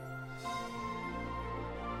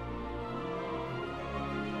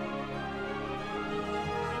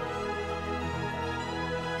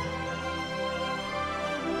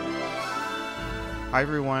Hi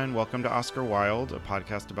everyone, welcome to Oscar Wilde, a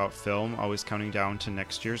podcast about film, always counting down to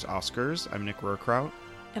next year's Oscars. I'm Nick Rohrkraut.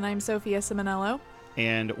 And I'm Sophia Simonello.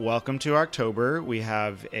 And welcome to October. We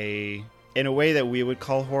have in a way that we would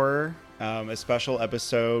call horror, a special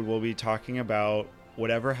episode. We'll be talking about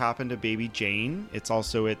Whatever Happened to Baby Jane. It's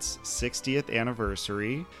also its 60th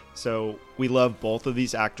anniversary. So we love both of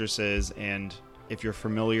these actresses, and if you're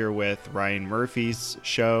familiar with Ryan Murphy's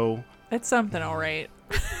show, it's something all right.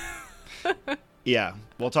 Yeah,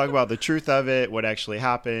 we'll talk about the truth of it, what actually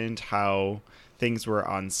happened, how things were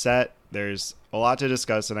on set. There's a lot to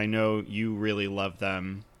discuss, and I know you really love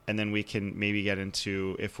them. And then we can maybe get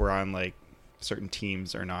into if we're on like certain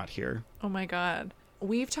teams or not here. Oh my God.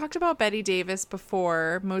 We've talked about Bette Davis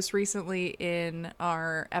before, most recently in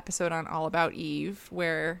our episode on All About Eve,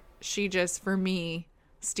 where she just, for me,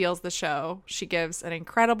 steals the show. She gives an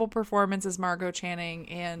incredible performance as Margot Channing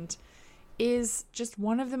and is just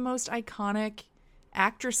one of the most iconic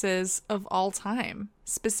actresses of all time,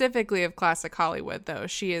 specifically of classic Hollywood, though.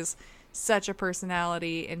 She is such a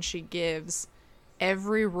personality, and she gives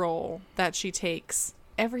every role that she takes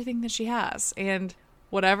everything that she has. And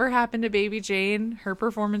Whatever Happened to Baby Jane, her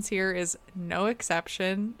performance here is no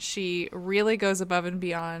exception. She really goes above and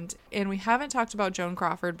beyond. And we haven't talked about Joan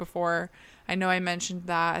Crawford before. I know I mentioned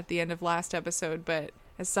that at the end of last episode, but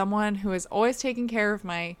as someone who has always taken care of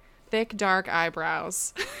my thick, dark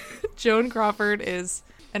eyebrows, Joan Crawford is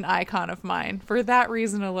an icon of mine for that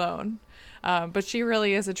reason alone. But she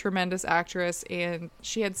really is a tremendous actress, and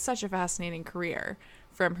she had such a fascinating career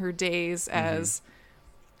from her days as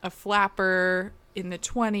a flapper in the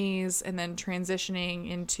 20s and then transitioning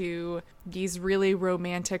into these really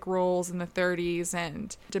romantic roles in the 30s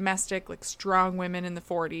and domestic, like strong women in the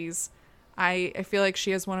 40s. I feel like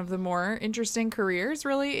she has one of the more interesting careers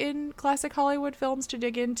really in classic Hollywood films to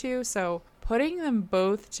dig into. So putting them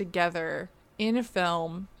both together in a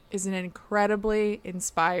film is an incredibly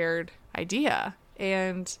inspired idea.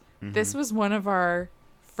 And this was one of our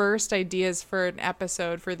first ideas for an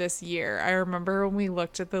episode for this year. I remember when we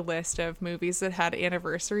looked at the list of movies that had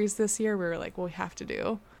anniversaries this year, we were like, well, we have to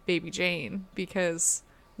do Baby Jane, because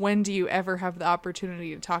when do you ever have the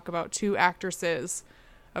opportunity to talk about two actresses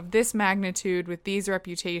of this magnitude with these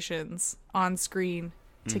reputations on screen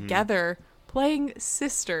together playing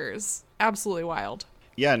sisters? Absolutely wild.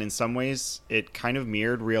 Yeah, and in some ways it kind of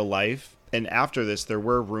mirrored real life. And after this, there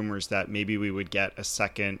were rumors that maybe we would get a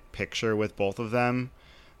second picture with both of them.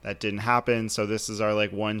 That didn't happen, so this is our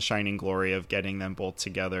like one shining glory of getting them both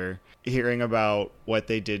together. Hearing about what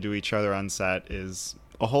they did to each other on set is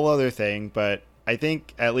a whole other thing, but I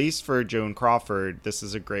think, at least for Joan Crawford, this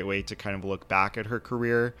is a great way to kind of look back at her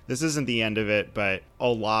career. This isn't the end of it, but a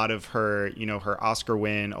lot of her, her Oscar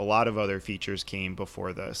win, a lot of other features came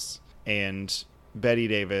before this. And Bette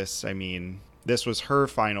Davis, I mean, this was her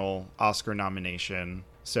final Oscar nomination,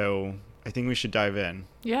 so I think we should dive in.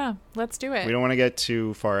 Yeah, let's do it. We don't want to get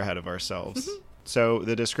too far ahead of ourselves. So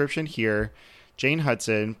the description here: Jane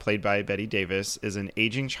Hudson, played by Bette Davis, is an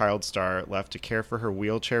aging child star left to care for her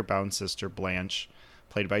wheelchair-bound sister Blanche,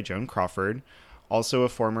 played by Joan Crawford, also a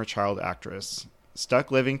former child actress.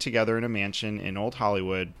 Stuck living together in a mansion in Old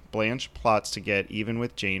Hollywood, Blanche plots to get even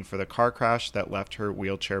with Jane for the car crash that left her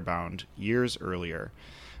wheelchair-bound years earlier.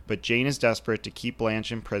 But Jane is desperate to keep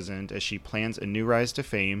Blanche imprisoned as she plans a new rise to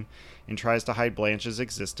fame and tries to hide Blanche's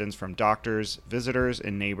existence from doctors, visitors,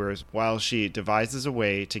 and neighbors while she devises a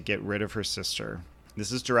way to get rid of her sister.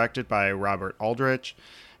 This is directed by Robert Aldrich,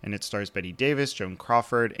 and it stars Bette Davis, Joan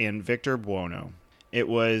Crawford, and Victor Buono. It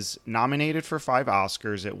was nominated for 5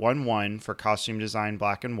 Oscars. It won 1 for costume design,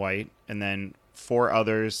 black and white, and then 4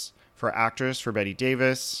 others for actress for Bette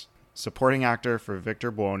Davis, supporting actor for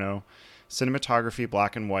Victor Buono, cinematography,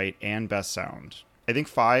 black and white, and best sound. I think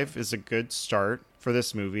 5 is a good start for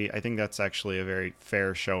this movie. I think that's actually a very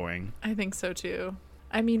fair showing. I think so too.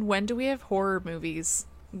 I mean, when do we have horror movies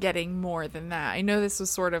getting more than that? I know this was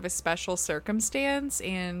sort of a special circumstance,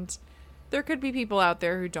 and there could be people out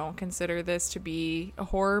there who don't consider this to be a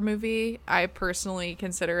horror movie. I personally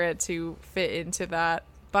consider it to fit into that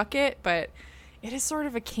bucket, but it is sort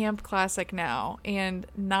of a camp classic now, and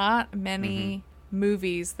not many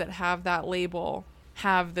movies that have that label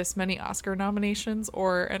have this many Oscar nominations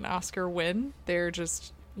or an Oscar win. They're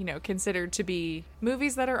just, considered to be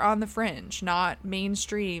movies that are on the fringe, not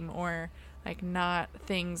mainstream, or like not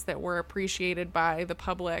things that were appreciated by the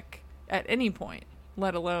public at any point,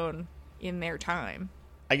 let alone in their time.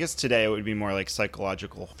 I guess today it would be more like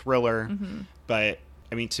psychological thriller, but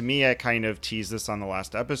I mean, to me, I kind of teased this on the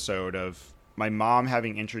last episode of my mom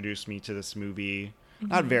having introduced me to this movie.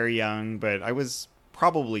 Not very young, but I was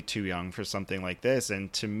probably too young for something like this.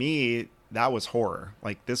 And to me, that was horror.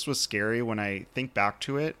 Like, this was scary when I think back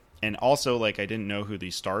to it. And also, like, I didn't know who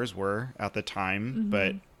these stars were at the time,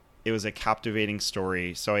 but it was a captivating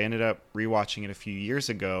story. So I ended up rewatching it a few years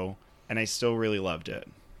ago, and I still really loved it.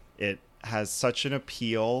 It has such an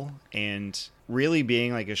appeal, and really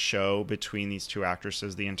being like a show between these two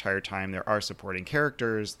actresses the entire time. There are supporting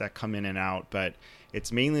characters that come in and out, but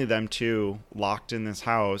it's mainly them two locked in this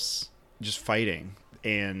house just fighting.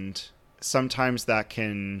 And sometimes that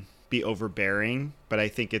can be overbearing, but I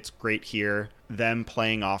think it's great here, them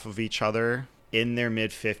playing off of each other in their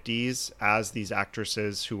mid-50s as these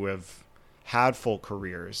actresses who have had full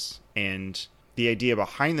careers. And the idea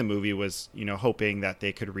behind the movie was, you know, hoping that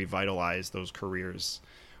they could revitalize those careers,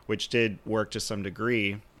 which did work to some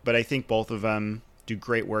degree. But I think both of them do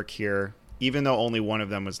great work here. Even though only one of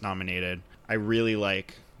them was nominated, I really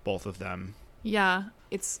like both of them. Yeah,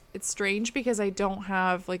 it's strange because I don't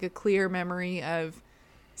have like a clear memory of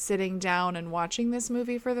sitting down and watching this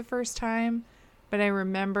movie for the first time, but I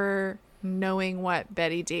remember knowing what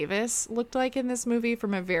Bette Davis looked like in this movie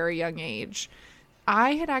from a very young age.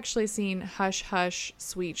 I had actually seen Hush Hush,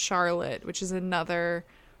 Sweet Charlotte, which is another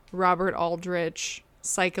Robert Aldrich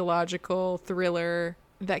psychological thriller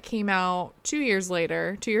that came out 2 years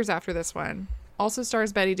after this one. Also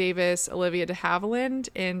stars Bette Davis, Olivia de Havilland,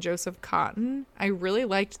 and Joseph Cotton. I really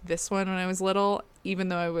liked this one when I was little, even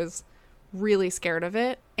though I was really scared of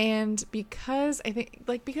it. And because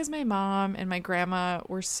because my mom and my grandma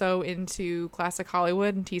were so into classic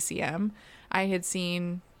Hollywood and TCM, I had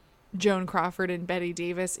seen Joan Crawford and Bette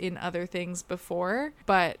Davis in other things before,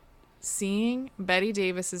 but seeing Bette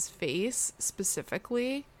Davis's face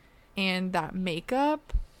specifically and that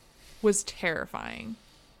makeup was terrifying.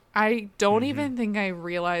 I don't even think I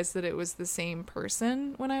realized that it was the same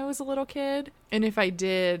person when I was a little kid. And if I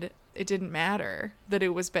did, it didn't matter that it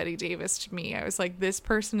was Bette Davis to me. I was like, this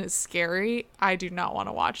person is scary. I do not want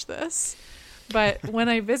to watch this. But when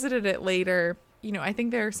I visited it later, you know, I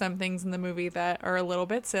think there are some things in the movie that are a little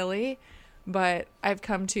bit silly, but I've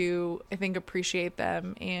come to, I think, appreciate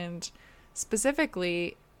them. And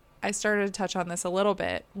specifically, I started to touch on this a little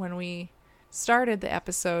bit when we started the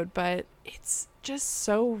episode, but it's just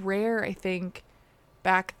so rare, I think,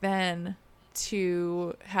 back then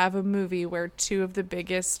to have a movie where two of the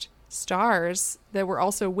biggest stars that were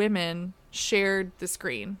also women shared the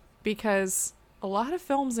screen. Because a lot of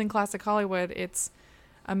films in classic Hollywood, it's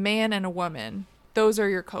a man and a woman. Those are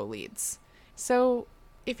your co-leads. So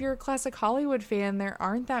if you're a classic Hollywood fan, there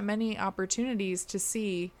aren't that many opportunities to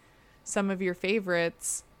see some of your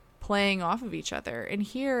favorites playing off of each other. And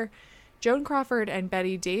here, Joan Crawford and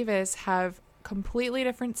Bette Davis have completely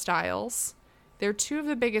different styles. They're two of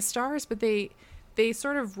the biggest stars, but they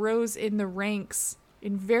sort of rose in the ranks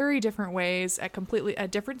in very different ways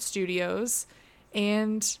at different studios,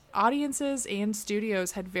 and audiences and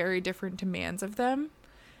studios had very different demands of them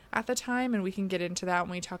at the time. And we can get into that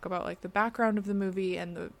when we talk about like the background of the movie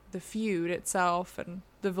and the feud itself and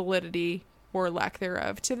the validity or lack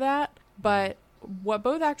thereof to that. But what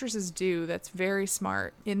both actresses do that's very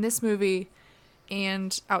smart in this movie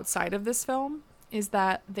and outside of this film is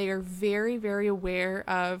that they are very, very aware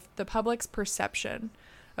of the public's perception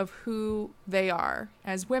of who they are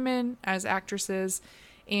as women, as actresses,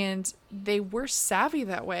 and they were savvy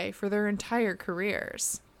that way for their entire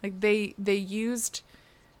careers. Like they used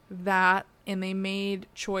that and they made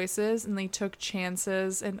choices and they took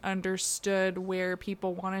chances and understood where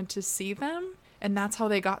people wanted to see them. And that's how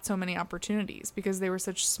they got so many opportunities, because they were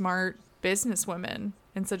such smart businesswomen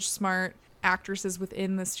and such smart actresses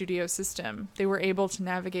within the studio system. They were able to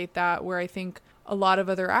navigate that, where I think a lot of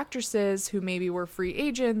other actresses who maybe were free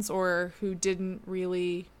agents or who didn't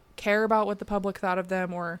really care about what the public thought of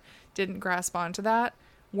them or didn't grasp onto that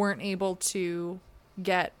weren't able to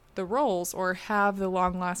get the roles or have the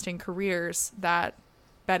long-lasting careers that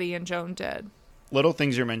Bette and Joan did. Little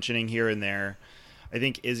things you're mentioning here and there. I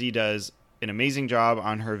think Izzy does an amazing job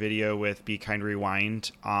on her video with Be Kind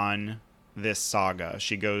Rewind on this saga.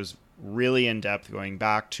 She goes really in depth, going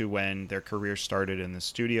back to when their career started in the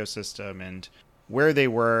studio system and where they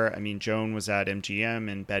were. I mean, Joan was at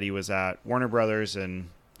MGM and Bette was at Warner Brothers, and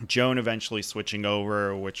Joan eventually switching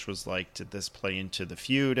over, which was like, did this play into the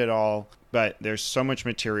feud at all? But there's so much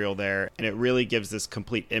material there, and it really gives this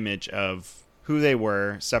complete image of who they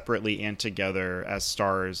were separately and together as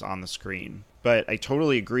stars on the screen. But I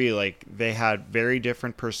totally agree, like, they had very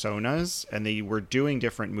different personas, and they were doing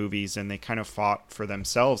different movies, and they kind of fought for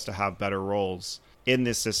themselves to have better roles in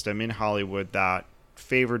this system in Hollywood that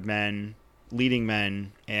favored men, leading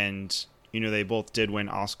men, and, you know, they both did win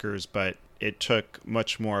Oscars, but it took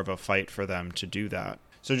much more of a fight for them to do that.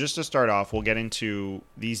 So just to start off, we'll get into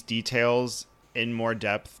these details in more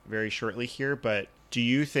depth very shortly here, but do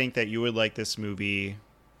you think that you would like this movie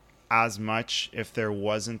as much if there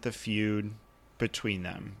wasn't the feud between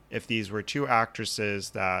them? If these were two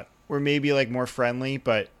actresses that were maybe like more friendly,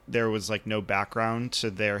 but there was like no background to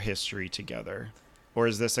their history together? Or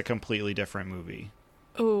is this a completely different movie?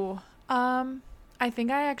 Ooh, I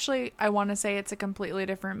think I want to say it's a completely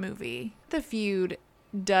different movie. The feud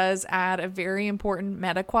does add a very important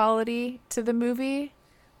meta quality to the movie,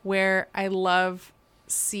 where I love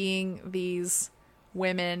seeing these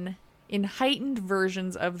women in heightened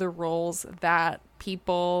versions of the roles that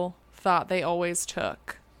people thought they always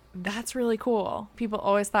took. That's really cool. People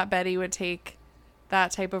always thought Betty would take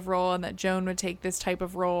that type of role and that Joan would take this type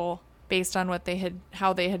of role based on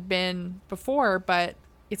how they had been before, but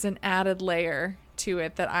it's an added layer to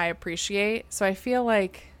it that I appreciate. So I feel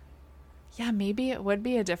like, yeah, maybe it would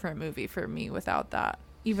be a different movie for me without that,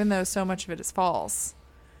 even though so much of it is false.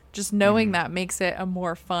 Just knowing that makes it a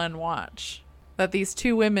more fun watch. That these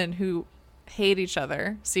two women who hate each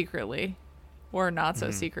other secretly, or not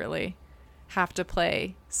so secretly, have to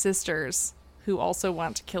play sisters who also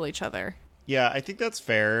want to kill each other. Yeah, I think that's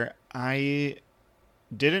fair. I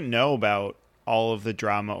didn't know about all of the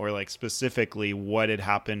drama, or like specifically what had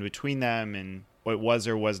happened between them and what was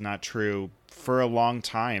or was not true for a long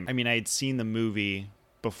time. I mean, I had seen the movie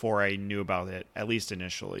before I knew about it, at least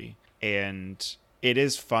initially. And it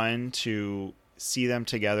is fun to see them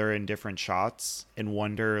together in different shots and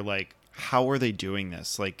wonder, like, how are they doing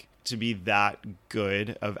this? Like, to be that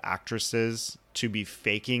good of actresses, to be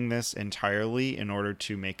faking this entirely in order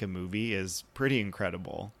to make a movie is pretty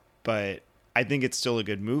incredible. But I think it's still a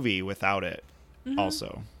good movie without it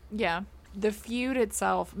also. Yeah. The feud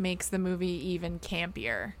itself makes the movie even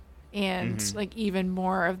campier and like even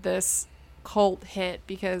more of this cult hit,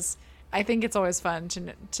 because I think it's always fun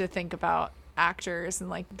to think about actors and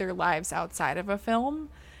like their lives outside of a film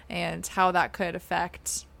and how that could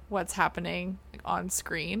affect what's happening on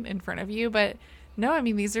screen in front of you. But no, I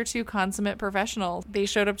mean, these are two consummate professionals. They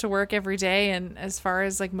showed up to work every day, and as far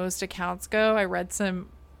as like most accounts go, I read some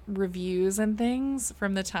reviews and things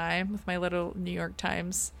from the time with my little New York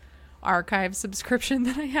Times archive subscription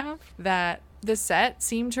that I have, that the set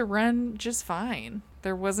seemed to run just fine.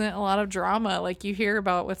 There wasn't a lot of drama like you hear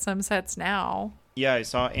about with some sets now. Yeah, I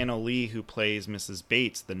saw Anna Lee, who plays Mrs.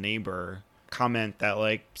 Bates, the neighbor, comment that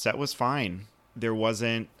like set was fine. There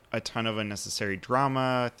wasn't a ton of unnecessary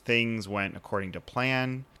drama. Things went according to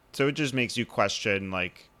plan. So it just makes you question,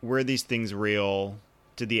 like, were these things real?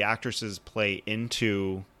 Did the actresses play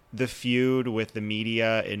into the feud with the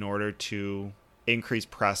media in order to increase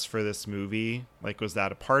press for this movie? Like, was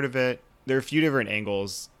that a part of it? There are a few different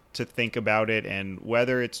angles to think about it, and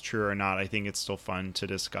whether it's true or not, I think it's still fun to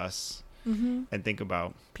discuss and think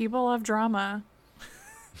about. People love drama.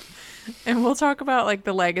 And we'll talk about like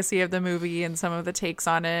the legacy of the movie and some of the takes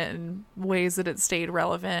on it and ways that it stayed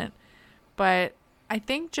relevant. But I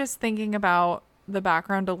think just thinking about the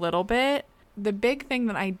background a little bit, the big thing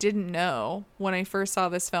that I didn't know when I first saw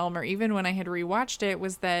this film, or even when I had rewatched it,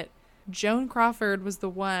 was that Joan Crawford was the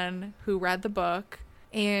one who read the book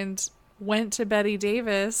and went to Bette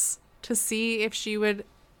Davis to see if she would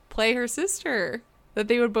play her sister, that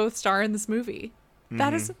they would both star in this movie.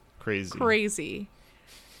 That is crazy.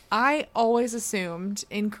 I always assumed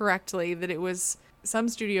incorrectly that it was some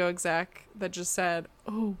studio exec that just said,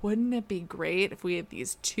 oh, wouldn't it be great if we had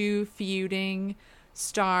these two feuding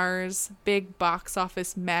stars, big box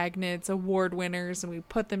office magnets, award winners, and we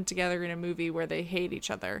put them together in a movie where they hate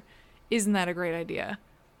each other. Isn't that a great idea?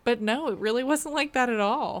 But no, it really wasn't like that at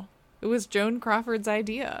all. It was Joan Crawford's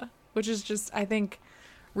idea, which is just, I think,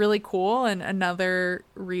 really cool, and another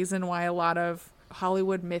reason why a lot of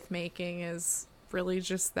Hollywood myth making is really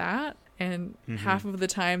just that. And half of the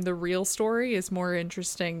time the real story is more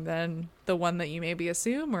interesting than the one that you maybe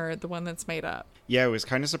assume or the one that's made up. Yeah, I was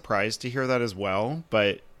kind of surprised to hear that as well.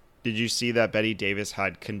 But did you see that Bette Davis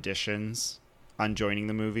had conditions on joining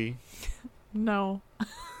the movie? No.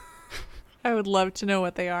 I would love to know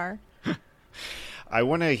what they are. I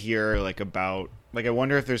want to hear I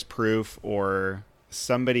wonder if there's proof or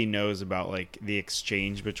somebody knows about like the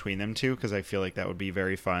exchange between them two, because I feel like that would be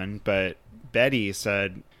very fun. But Betty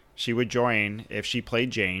said she would join if she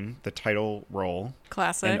played Jane, the title role.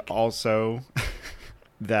 Classic. And also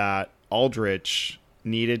that Aldrich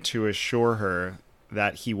needed to assure her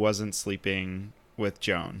that he wasn't sleeping with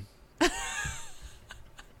Joan.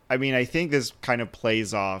 I mean, I think this kind of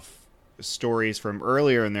plays off stories from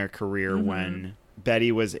earlier in their career when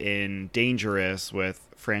Betty was in Dangerous with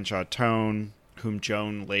Franchot Tone, whom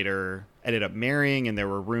Joan later ended up marrying, and there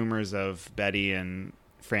were rumors of Betty and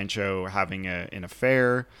Francho having an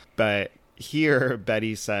affair. But here,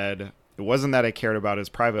 Betty said, it wasn't that I cared about his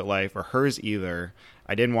private life or hers either.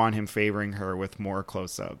 I didn't want him favoring her with more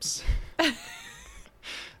close-ups.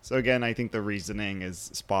 So again, I think the reasoning is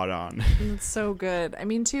spot on. It's so good. I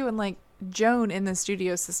mean, too, and like Joan in the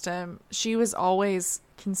studio system, she was always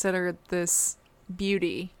considered this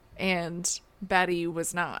beauty, and Betty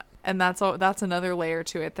was not. And that's another layer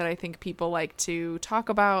to it that I think people like to talk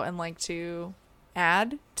about and like to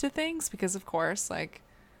add to things, because of course, like,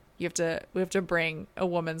 we have to bring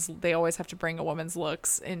they always have to bring a woman's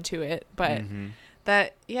looks into it. But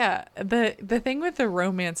that, yeah, the thing with the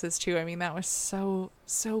romances too, I mean, that was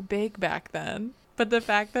so big back then. But the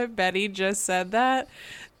fact that Betty just said that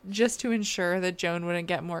just to ensure that Joan wouldn't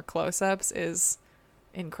get more close-ups is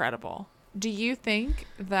incredible. Do you think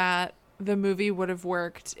that the movie would have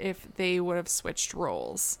worked if they would have switched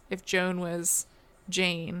roles? If Joan was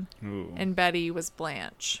Jane and Betty was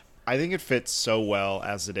Blanche? I think it fits so well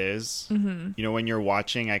as it is. You know, when you're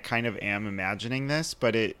watching, I kind of am imagining this,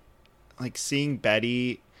 but it, like, seeing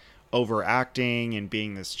Betty overacting and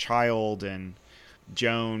being this child, and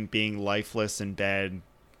Joan being lifeless in bed,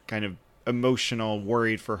 kind of emotional,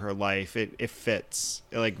 worried for her life, it fits.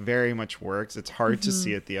 It, like, very much works. It's hard to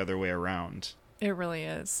see it the other way around. It really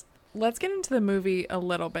is. Let's get into the movie a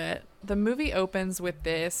little bit. The movie opens with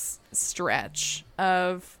this stretch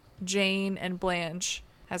of Jane and Blanche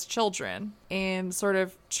as children and sort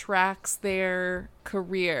of tracks their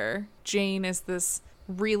career. Jane is this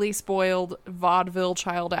really spoiled vaudeville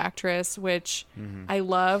child actress, which I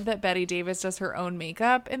love that Bette Davis does her own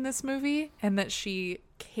makeup in this movie and that she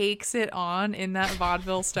cakes it on in that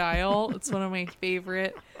vaudeville style. It's one of my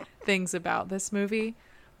favorite things about this movie.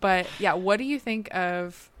 But yeah, what do you think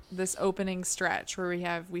of this opening stretch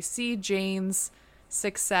where we see Jane's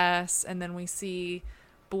success, and then we see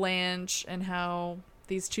Blanche and how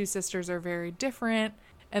these two sisters are very different,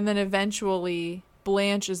 and then eventually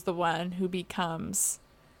Blanche is the one who becomes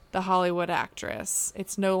the Hollywood actress.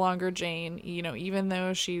 It's no longer Jane, you know, even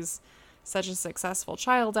though she's such a successful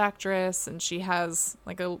child actress and she has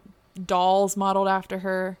like dolls modeled after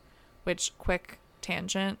her, which, quick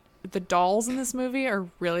tangent, the dolls in this movie are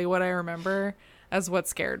really what I remember as what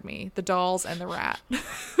scared me. The dolls and the rat.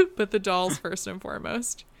 But the dolls first and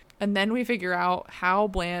foremost. And then we figure out how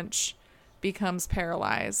Blanche becomes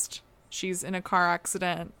paralyzed. She's in a car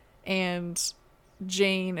accident and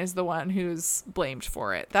Jane is the one who's blamed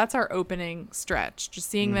for it. That's our opening stretch. Just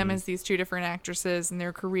seeing them as these two different actresses and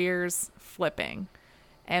their careers flipping.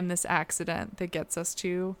 And this accident that gets us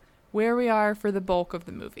to where we are for the bulk of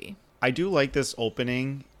the movie. I do like this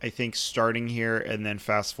opening. I think starting here and then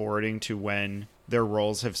fast forwarding to when their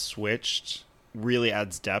roles have switched really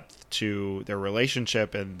adds depth to their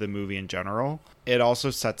relationship and the movie in general. It also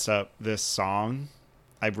sets up this song,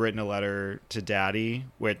 I've Written a Letter to Daddy,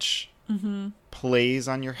 which plays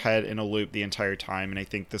on your head in a loop the entire time. And I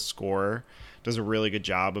think the score does a really good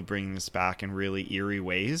job of bringing this back in really eerie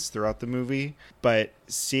ways throughout the movie. But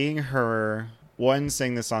seeing her, one,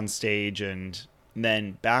 sing this on stage, and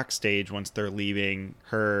then backstage once they're leaving,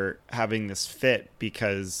 her having this fit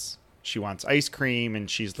because she wants ice cream and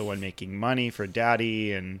she's the one making money for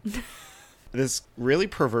Daddy, and this really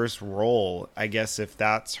perverse role, I guess, if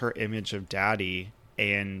that's her image of Daddy.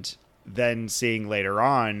 And then seeing later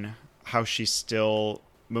on how she still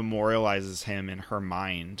memorializes him in her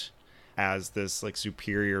mind as this like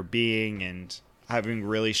superior being and having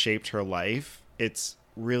really shaped her life. It's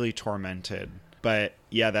really tormented. But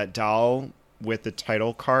yeah, that doll with the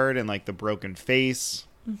title card and like the broken face,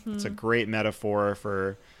 it's a great metaphor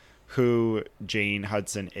for who Jane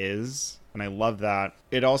Hudson is. And I love that.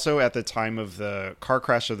 It also, at the time of the car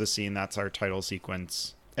crash of the scene, that's our title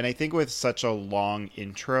sequence. And I think with such a long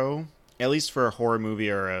intro, at least for a horror movie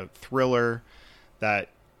or a thriller that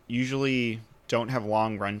usually don't have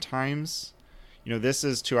long run times, you know, this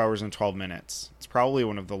is 2 hours and 12 minutes. It's probably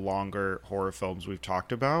one of the longer horror films we've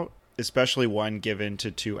talked about, especially one given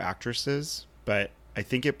to two actresses. But I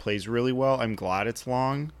think it plays really well. I'm glad it's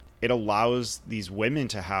long. It allows these women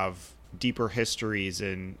to have deeper histories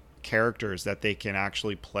and characters that they can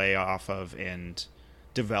actually play off of and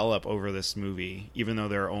develop over this movie. Even though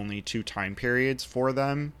there are only 2 time periods for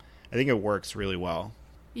them, I think it works really well.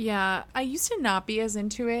 Yeah, I used to not be as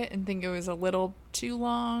into it and think it was a little too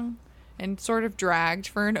long and sort of dragged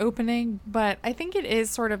for an opening. But I think it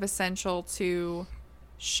is sort of essential to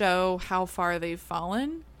show how far they've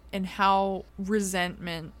fallen and how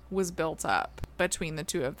resentment was built up between the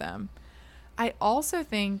two of them. I also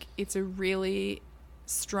think it's a really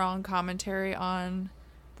strong commentary on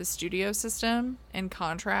the studio system and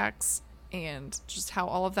contracts and just how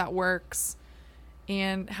all of that works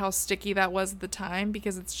and how sticky that was at the time,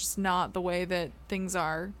 because it's just not the way that things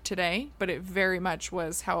are today, but it very much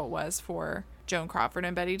was how it was for Joan Crawford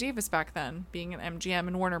and Bette Davis back then, being an MGM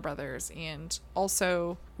and Warner Brothers, and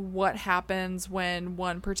also what happens when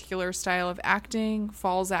one particular style of acting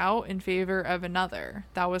falls out in favor of another.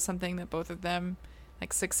 That was something that both of them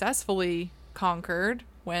like successfully conquered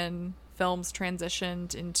when films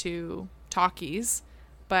transitioned into talkies.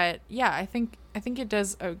 But yeah, I think it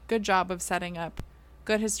does a good job of setting up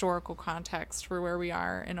good historical context for where we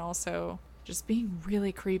are, and also just being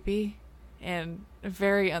really creepy and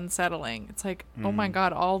very unsettling. It's like, oh my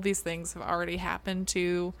God, all these things have already happened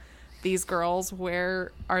to these girls.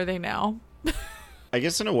 Where are they now? I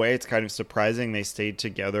guess in a way it's kind of surprising they stayed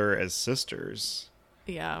together as sisters.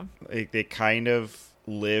 Yeah. Like, they kind of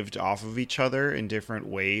lived off of each other in different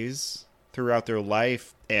ways throughout their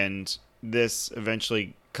life, and this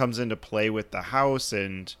eventually comes into play with the house,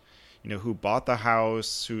 and you know, who bought the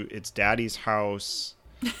house, who it's daddy's house.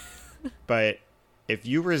 But if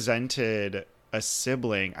you resented a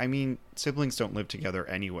sibling, I mean, siblings don't live together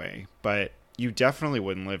anyway, but you definitely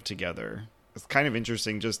wouldn't live together. It's kind of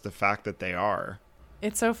interesting, just the fact that they are.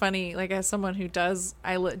 It's so funny, like, as someone who does,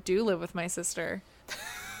 do live with my sister.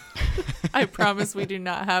 I promise we do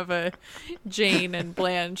not have a Jane and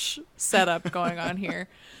Blanche setup going on here.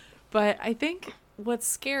 But I think what's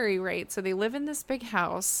scary, right? So they live in this big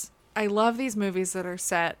house. I love these movies that are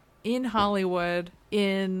set in Hollywood,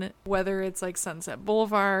 in whether it's like Sunset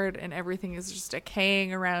Boulevard and everything is just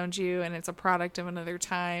decaying around you and it's a product of another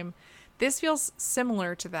time. This feels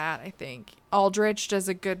similar to that, I think. Aldrich does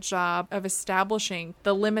a good job of establishing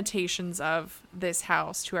the limitations of this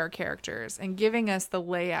house to our characters and giving us the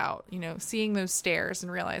layout, you know, seeing those stairs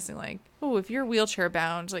and realizing like, oh, if you're wheelchair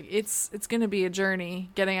bound, like it's going to be a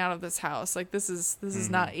journey getting out of this house. Like this is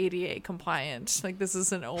not ADA compliant. Like this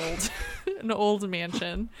is an old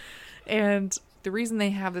mansion. And the reason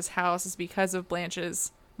they have this house is because of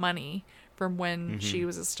Blanche's money from when she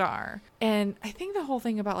was a star. And I think the whole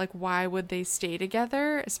thing about like, why would they stay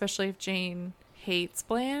together, especially if Jane hates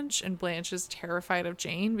Blanche and Blanche is terrified of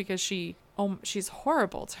Jane because she's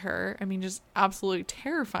horrible to her. I mean, just absolutely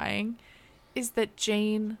terrifying, is that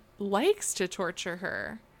Jane likes to torture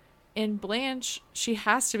her. And Blanche, she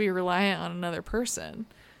has to be reliant on another person.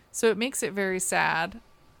 So it makes it very sad.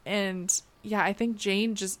 And yeah, I think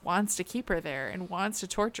Jane just wants to keep her there and wants to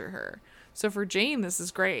torture her. So for Jane, this is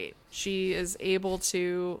great. She is able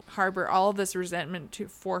to harbor all of this resentment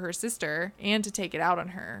for her sister and to take it out on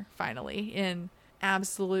her, finally, in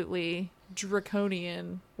absolutely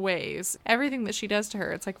draconian ways. Everything that she does to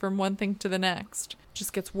her, it's like from one thing to the next,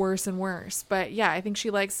 just gets worse and worse. But yeah, I think she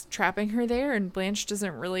likes trapping her there, and Blanche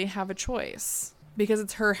doesn't really have a choice because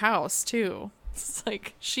it's her house, too. It's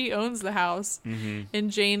like she owns the house, and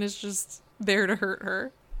Jane is just there to hurt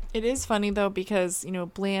her. It is funny, though, because, you know,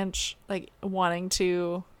 Blanche, like, wanting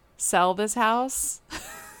to sell this house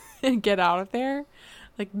and get out of there,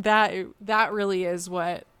 like, that really is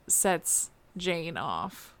what sets Jane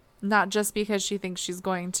off. Not just because she thinks she's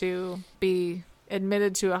going to be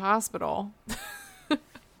admitted to a hospital.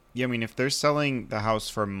 Yeah, I mean, if they're selling the house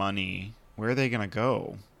for money, where are they going to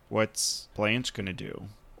go? What's Blanche going to do?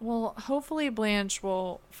 Well, hopefully Blanche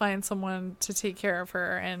will find someone to take care of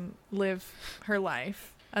her and live her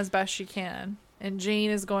life as best she can. And Jane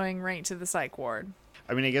is going right to the psych ward.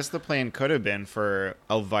 I mean, I guess the plan could have been for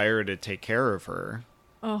Elvira to take care of her.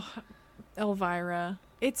 Oh, Elvira.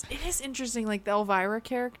 It is interesting, like the Elvira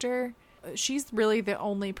character, she's really the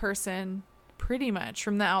only person pretty much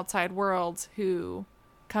from the outside world who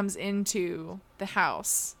comes into the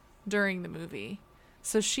house during the movie.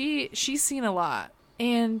 So she's seen a lot.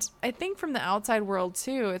 And I think from the outside world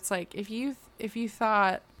too, it's like if you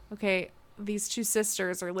thought, okay, these two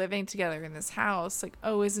sisters are living together in this house, like,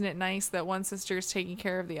 oh, isn't it nice that one sister is taking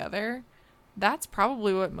care of the other? That's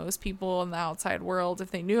probably what most people in the outside world, if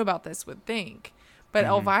they knew about this, would think. But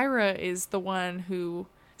Elvira is the one who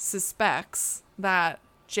suspects that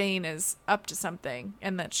Jane is up to something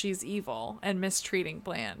and that she's evil and mistreating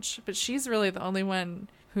Blanche. But she's really the only one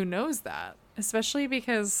who knows that, especially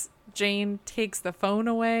because Jane takes the phone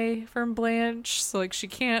away from Blanche. So, like, she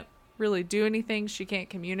can't really do anything. She can't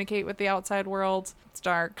communicate with the outside world. It's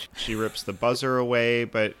dark. She rips the buzzer away,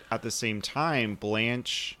 but at the same time,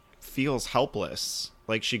 Blanche feels helpless.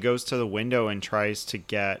 Like, she goes to the window and tries to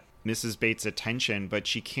get Mrs. Bates' attention, but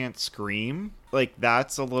she can't scream. Like,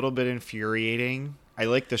 that's a little bit infuriating. I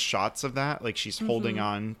like the shots of that. Like, she's holding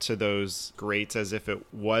on to those grates as if it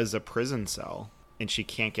was a prison cell and she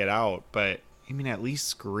can't get out. But, I mean, at least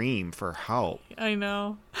scream for help. I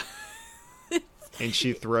know. And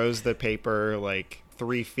she throws the paper, like,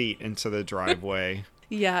 3 feet into the driveway.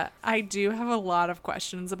 Yeah, I do have a lot of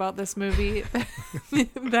questions about this movie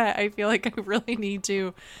that I feel like I really need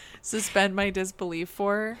to suspend my disbelief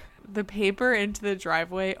for. The paper into the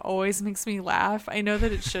driveway always makes me laugh. I know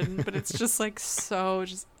that it shouldn't, but it's just like so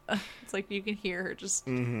just it's like you can hear her just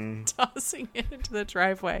tossing it into the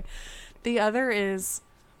driveway. The other is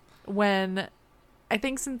when, I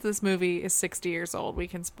think since this movie is 60 years old, we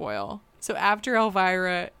can spoil. So after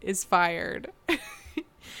Elvira is fired,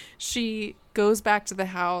 she goes back to the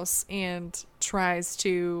house and tries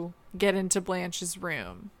to get into Blanche's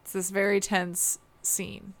room. It's this very tense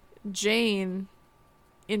scene. Jane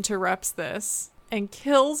interrupts this and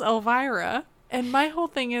kills Elvira. And my whole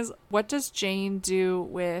thing is, what does Jane do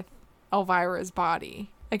with Elvira's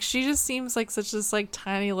body? Like, she just seems like such this like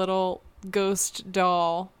tiny little ghost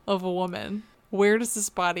doll of a woman. Where does this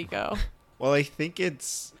body go? Well, I think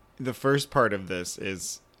it's the first part of this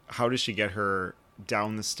is how does she get her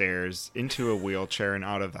down the stairs into a wheelchair and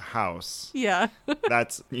out of the house? Yeah.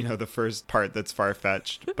 That's, the first part that's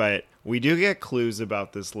far-fetched. But we do get clues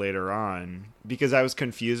about this later on because I was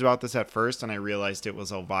confused about this at first and I realized it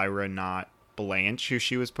was Elvira, not Blanche, who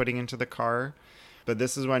she was putting into the car. But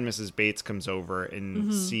this is when Mrs. Bates comes over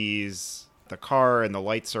and sees the car and the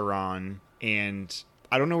lights are on. And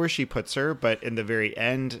I don't know where she puts her, but in the very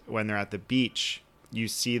end, when they're at the beach, you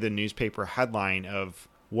see the newspaper headline of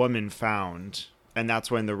 "Woman Found." And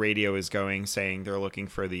that's when the radio is going, saying they're looking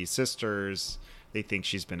for these sisters. They think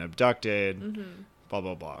she's been abducted, blah,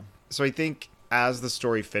 blah, blah. So I think as the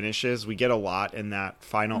story finishes, we get a lot in that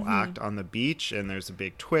final act on the beach, and there's a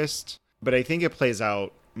big twist. But I think it plays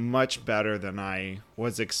out much better than I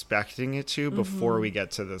was expecting it to before we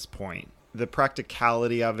get to this point. The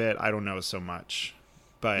practicality of it, I don't know so much.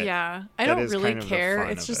 But yeah, I don't really care.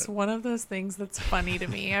 It's just one of those things that's funny to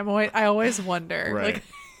me. I always wonder. Right.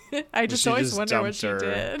 Like, I just always wonder what she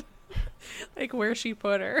did. Like, where she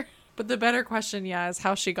put her. But the better question, is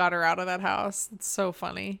how she got her out of that house. It's so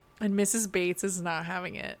funny. And Mrs. Bates is not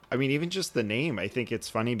having it. I mean, even just the name, I think it's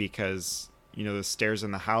funny because, the stairs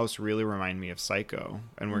in the house really remind me of Psycho.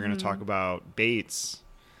 And we're going to talk about Bates.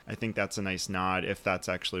 I think that's a nice nod if that's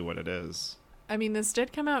actually what it is. I mean, this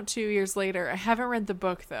did come out 2 years later. I haven't read the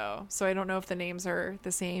book, though. So I don't know if the names are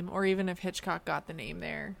the same or even if Hitchcock got the name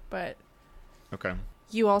there. But okay.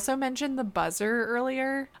 You also mentioned the buzzer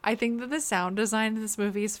earlier. I think that the sound design in this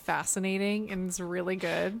movie is fascinating and it's really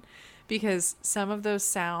good because some of those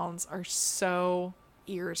sounds are so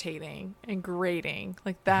irritating and grating.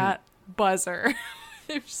 Like that buzzer.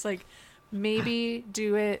 It's just like, maybe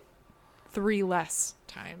do it 3 less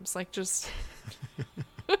times. Like, just...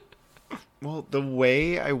 Well, the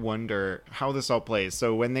way I wonder how this all plays.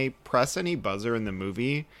 So when they press any buzzer in the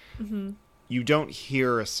movie, you don't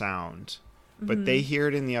hear a sound. But they hear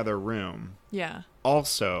it in the other room. Yeah.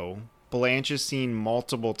 Also, Blanche is seen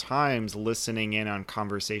multiple times listening in on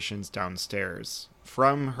conversations downstairs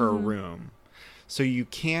from her room. So you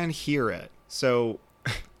can hear it. So,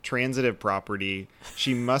 transitive property,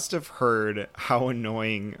 she must have heard how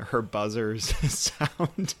annoying her buzzers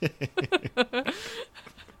sounded.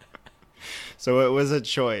 So it was a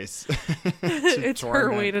choice. It's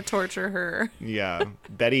her way to torture her. Yeah.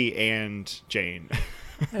 Betty and Jane.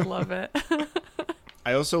 I love it.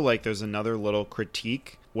 I also like there's another little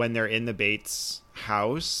critique when they're in the Bates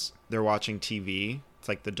house. They're watching TV. It's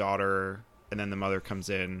like the daughter and then the mother comes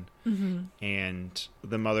in and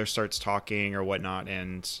the mother starts talking or whatnot.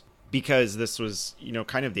 And because this was,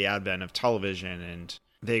 kind of the advent of television and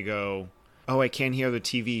they go, "Oh, I can't hear the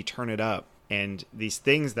TV. Turn it up." And these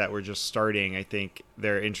things that were just starting, I think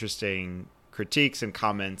they're interesting critiques and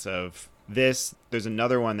comments of this. There's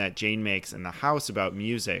another one that Jane makes in the house about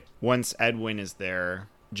music. Once Edwin is there,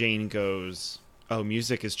 Jane goes, "Oh,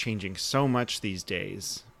 music is changing so much these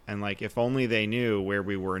days." And like, if only they knew where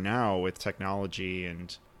we were now with technology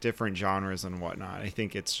and different genres and whatnot. I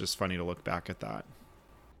think it's just funny to look back at that.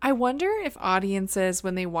 I wonder if audiences,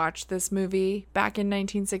 when they watched this movie back in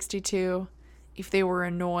 1962, if they were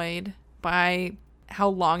annoyed by how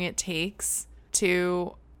long it takes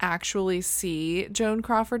to actually see Joan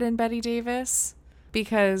Crawford and Bette Davis,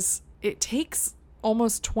 because it takes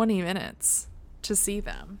almost 20 minutes to see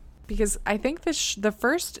them. Because I think the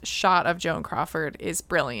first shot of Joan Crawford is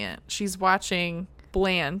brilliant. She's watching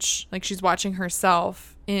Blanche, like she's watching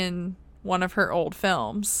herself in one of her old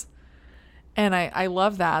films. And I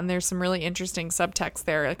love that. And there's some really interesting subtext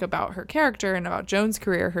there, like about her character and about Joan's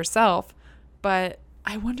career herself. But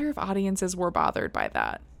I wonder if audiences were bothered by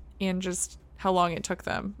that and just how long it took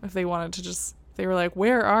them. If they wanted to they were like,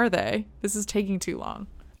 where are they? This is taking too long.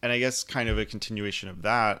 And I guess kind of a continuation of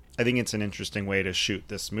that, I think it's an interesting way to shoot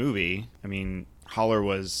this movie. I mean, Haller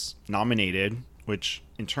was nominated, which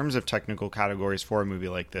in terms of technical categories for a movie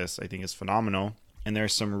like this, I think is phenomenal. And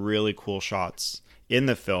there's some really cool shots in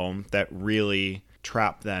the film that really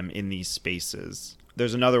trap them in these spaces.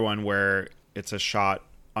 There's another one where it's a shot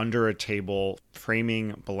under a table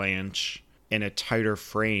framing Blanche in a tighter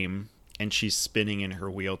frame, and she's spinning in her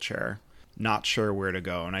wheelchair, not sure where to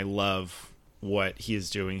go. And I love what he is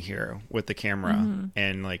doing here with the camera.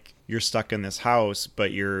 And like, you're stuck in this house,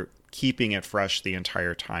 but you're keeping it fresh the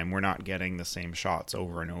entire time. We're not getting the same shots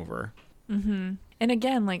over and over. And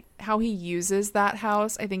again, like how he uses that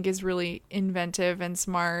house, I think is really inventive and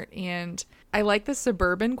smart. And I like the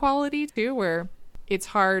suburban quality too, where it's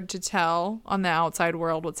hard to tell on the outside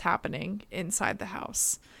world what's happening inside the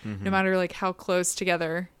house. No matter like how close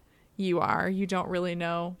together you are, you don't really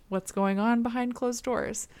know what's going on behind closed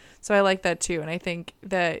doors. So I like that too. And I think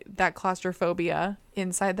that claustrophobia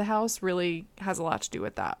inside the house really has a lot to do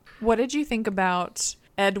with that. What did you think about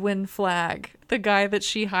Edwin Flagg, the guy that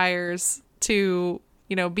she hires to,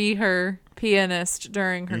 you know, be her pianist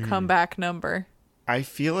during her comeback number? I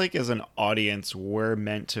feel like as an audience, we're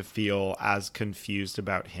meant to feel as confused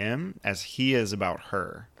about him as he is about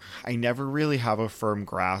her. I never really have a firm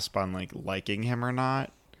grasp on like liking him or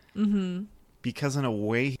not. Because in a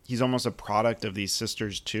way, he's almost a product of these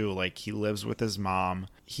sisters too. Like, he lives with his mom.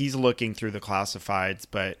 He's looking through the classifieds,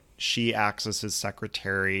 but she acts as his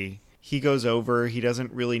secretary. He goes over. He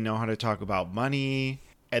doesn't really know how to talk about money.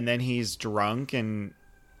 And then he's drunk and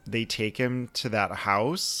they take him to that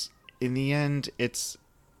house. In the end, it's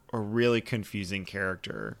a really confusing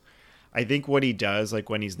character. I think what he does, like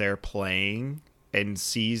when he's there playing and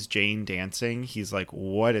sees Jane dancing, he's like,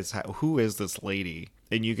 who is this lady?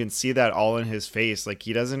 And you can see that all in his face. Like,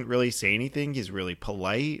 he doesn't really say anything. He's really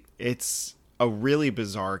polite. It's a really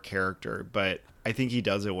bizarre character, but I think he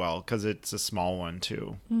does it well because it's a small one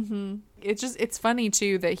too. It's funny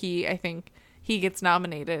too that I think he gets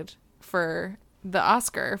nominated for the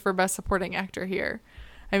Oscar for Best Supporting Actor here.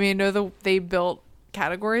 I mean, I know they built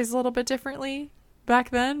categories a little bit differently back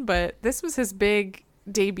then, but this was his big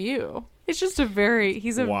debut. It's just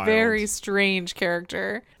he's a Wild. very strange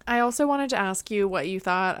character. I also wanted to ask you what you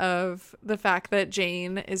thought of the fact that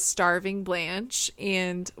Jane is starving Blanche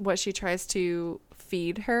and what she tries to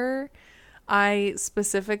feed her. I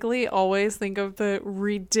specifically always think of the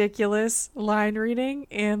ridiculous line reading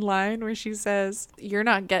and line where she says, "You're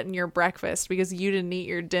not getting your breakfast because you didn't eat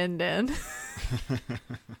your din-din."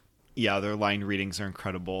 Yeah, their line readings are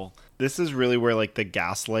incredible. This is really where like the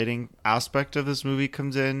gaslighting aspect of this movie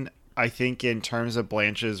comes in. I think in terms of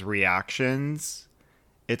Blanche's reactions,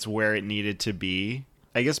 it's where it needed to be.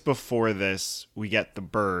 I guess before this, we get the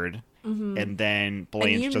bird, and then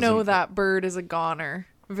Blanche and you know that bird is a goner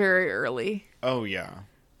very early. Oh, yeah.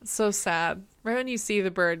 So sad. Right when you see the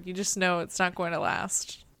bird, you just know it's not going to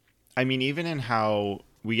last. I mean, even in how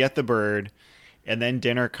we get the bird, and then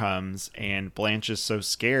dinner comes, and Blanche is so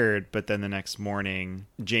scared, but then the next morning,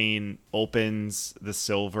 Jane opens the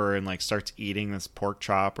silver and like starts eating this pork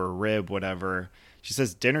chop or rib, whatever. She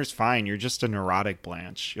says, "Dinner's fine. You're just a neurotic,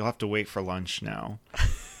 Blanche. You'll have to wait for lunch now."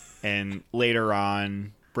 And later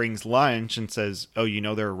on, brings lunch and says, "Oh, you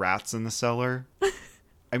know there are rats in the cellar?"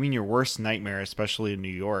 I mean, your worst nightmare, especially in New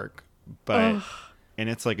York. But and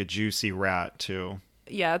it's like a juicy rat too.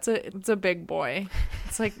 Yeah, it's a big boy.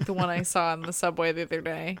 It's like the one I saw in the subway the other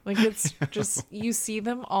day. Like, it's just, you see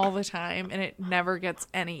them all the time and it never gets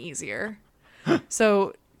any easier.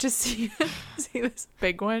 So to see this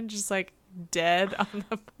big one just like dead on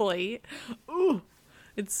the plate. Ooh.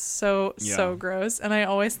 It's so gross. And I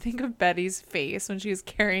always think of Betty's face when she's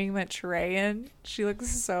carrying that tray in. She looks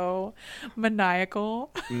so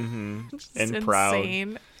maniacal. Just And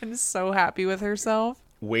insane proud. and so happy with herself.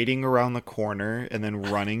 Waiting around the corner and then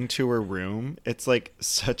running to her room. It's like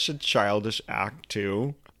such a childish act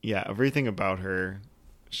too. Yeah, everything about her,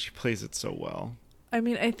 she plays it so well. I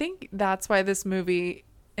mean, I think that's why this movie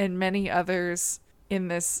and many others in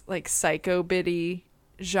this like psycho biddy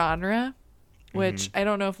genre, which I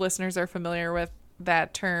don't know if listeners are familiar with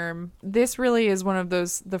that term. This really is one of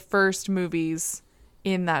the first movies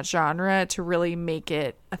in that genre to really make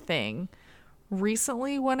it a thing.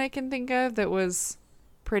 Recently, one I can think of that was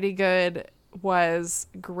pretty good was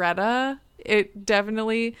Greta. It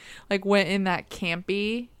definitely like went in that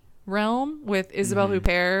campy realm with Isabelle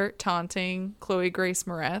Huppert taunting Chloe Grace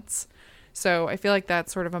Moretz. So I feel like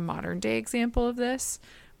that's sort of a modern day example of this.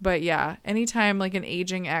 But yeah, anytime like an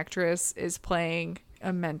aging actress is playing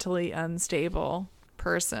a mentally unstable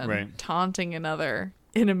person taunting another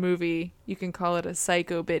in a movie, you can call it a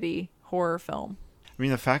psycho biddy horror film. I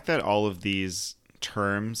mean, the fact that all of these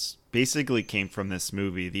terms basically came from this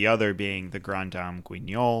movie, the other being the Grande Dame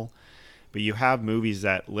Guignol. But you have movies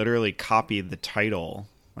that literally copy the title,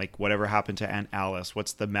 like Whatever Happened to Aunt Alice,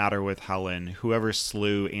 What's the Matter with Helen, Whoever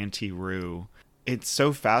Slew Auntie Roo. It's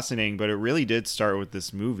so fascinating, but it really did start with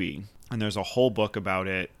this movie. And there's a whole book about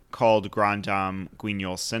it called Grande Dame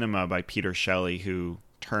Guignol Cinema by Peter Shelley, who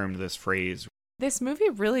termed this phrase. This movie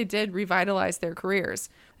really did revitalize their careers.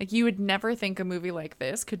 Like, you would never think a movie like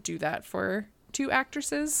this could do that for two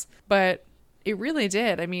actresses, but it really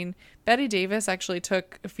did. I mean, Bette Davis actually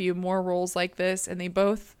took a few more roles like this, and they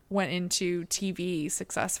both went into TV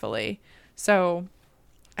successfully. So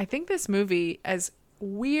I think this movie, as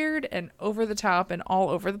weird and over the top and all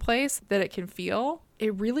over the place that it can feel,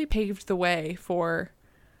 it really paved the way for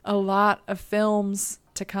a lot of films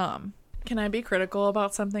to come. Can I be critical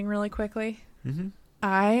about something really quickly? Mm-hmm.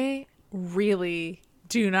 I really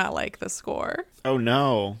do not like the score. Oh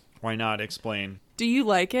no. Why not? Explain. Do you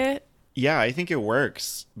like it? Yeah, I think it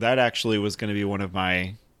works. That actually was going to be one of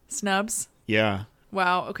my... Snubs? Yeah.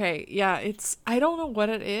 Wow. Okay. Yeah, I don't know what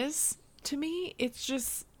it is. To me, it's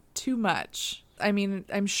just too much. I mean,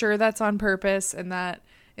 I'm sure that's on purpose and that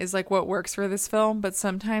is like what works for this film, but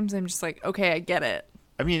sometimes I'm just like, okay, I get it.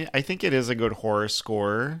 I mean, I think it is a good horror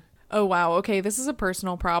score. Oh, wow. Okay, this is a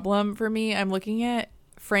personal problem for me. I'm looking at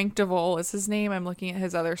Frank DeVol is his name. I'm looking at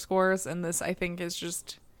his other scores, and this, I think, is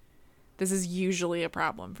just... This is usually a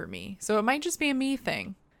problem for me. So it might just be a me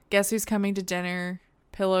thing. Guess Who's Coming to Dinner,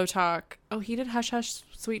 Pillow Talk. Oh, he did Hush Hush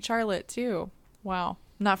Sweet Charlotte, too. Wow.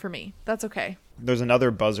 Not for me. That's okay. There's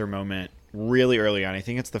another buzzer moment really early on. I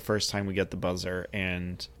think it's the first time we get the buzzer,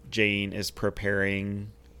 and Jane is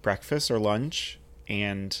preparing breakfast or lunch,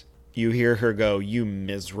 and... You hear her go, "You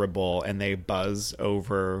miserable," and they buzz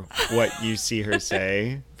over what you see her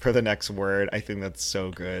say for the next word. I think that's so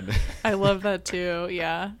good. I love that too,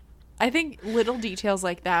 yeah. I think little details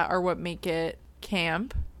like that are what make it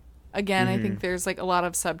camp. Again, I think there's like a lot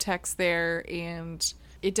of subtext there, and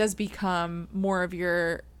it does become more of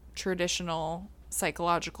your traditional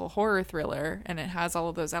psychological horror thriller, and it has all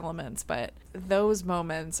of those elements, but those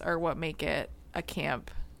moments are what make it a camp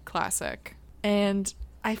classic. And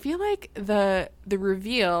I feel like the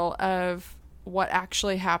reveal of what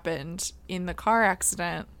actually happened in the car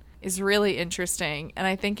accident is really interesting. And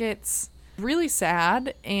I think it's really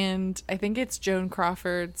sad. And I think it's Joan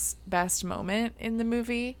Crawford's best moment in the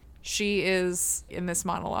movie. She is in this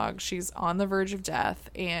monologue. She's on the verge of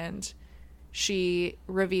death. And she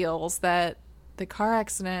reveals that the car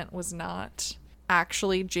accident was not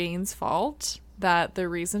actually Jane's fault. That the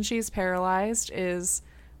reason she's paralyzed is...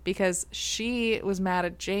 because she was mad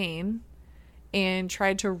at Jane and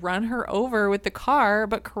tried to run her over with the car,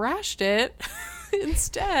 but crashed it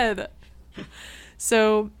instead.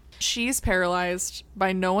 So she's paralyzed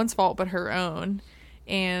by no one's fault but her own.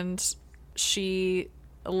 And she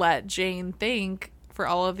let Jane think for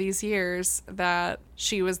all of these years that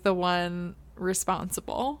she was the one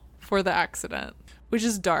responsible for the accident, which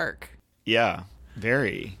is dark. Yeah,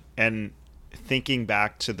 very. And thinking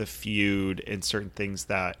back to the feud and certain things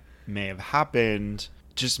that may have happened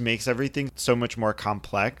just makes everything so much more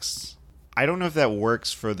complex. I don't know if that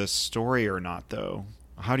works for the story or not, though.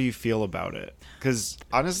 How do you feel about it? Because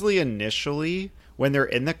honestly, initially, when they're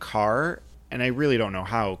in the car, and I really don't know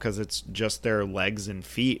how, because it's just their legs and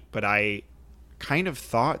feet, but I kind of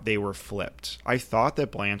thought they were flipped. I thought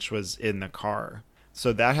that Blanche was in the car.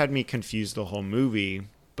 So that had me confused the whole movie.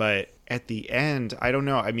 But at the end, I don't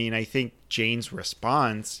know. I mean, I think Jane's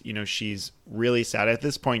response, you know, she's really sad. At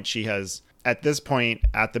this point,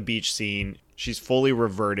 at the beach scene, she's fully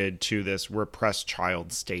reverted to this repressed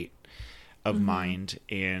child state of mind.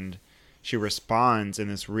 And she responds in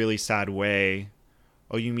this really sad way.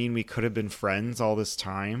 Oh, you mean we could have been friends all this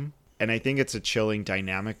time? And I think it's a chilling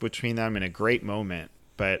dynamic between them in a great moment.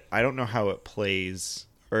 But I don't know how it plays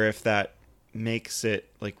or if that makes it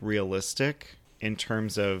like realistic in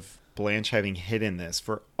terms of Blanche having hidden this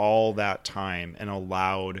for all that time and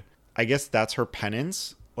allowed, I guess that's her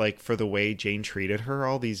penance, like for the way Jane treated her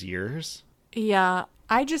all these years. Yeah,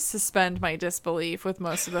 I just suspend my disbelief with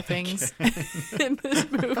most of the things in this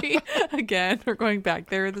movie. Again, we're going back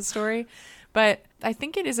there with the story. But I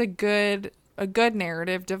think it is a good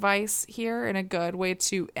narrative device here and a good way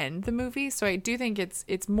to end the movie. So I do think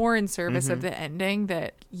it's more in service of the ending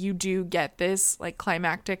that you do get this like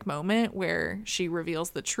climactic moment where she reveals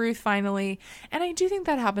the truth finally. And I do think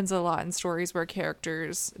that happens a lot in stories where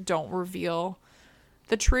characters don't reveal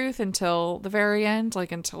the truth until the very end,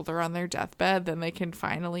 like until they're on their deathbed, then they can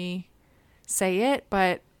finally say it.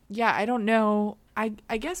 But yeah, I don't know.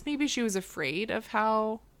 I guess maybe she was afraid of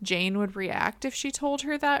how Jane would react if she told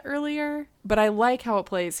her that earlier. But I like how it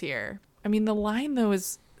plays here. I mean, the line, though,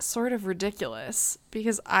 is sort of ridiculous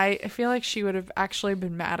because I feel like she would have actually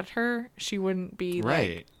been mad at her. She wouldn't be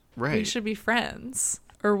right. We should be friends,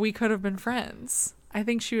 or we could have been friends. I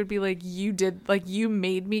think she would be like, you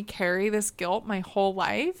made me carry this guilt my whole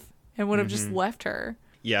life, and would have just left her.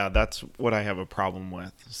 Yeah, that's what I have a problem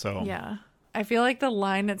with. So yeah, I feel like the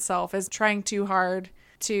line itself is trying too hard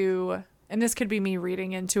to, and this could be me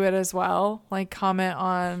reading into it as well, like comment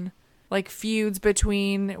on like feuds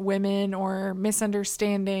between women or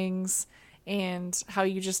misunderstandings and how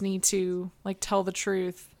you just need to like tell the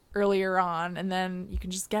truth earlier on and then you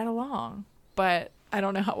can just get along. But I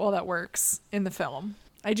don't know how well that works in the film.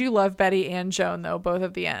 I do love Betty and Joan, though, both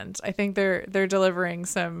at the end. I think they're delivering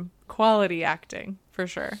some quality acting for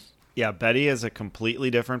sure. Yeah, Betty is a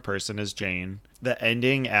completely different person as Jane. The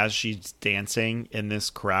ending as she's dancing in this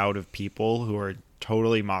crowd of people who are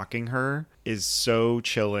totally mocking her is so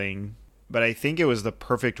chilling. But I think it was the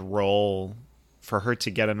perfect role for her to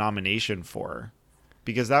get a nomination for.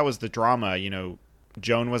 Because that was the drama, you know,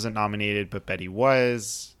 Joan wasn't nominated, but Betty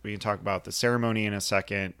was. We can talk about the ceremony in a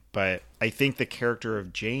second. But I think the character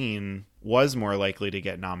of Jane was more likely to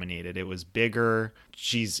get nominated. It was bigger.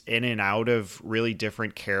 She's in and out of really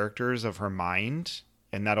different characters of her mind.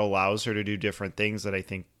 And that allows her to do different things that I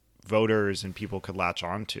think voters and people could latch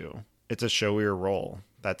onto. It's a showier role.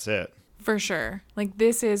 That's it. For sure. Like,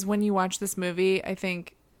 this is, when you watch this movie, I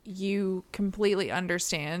think you completely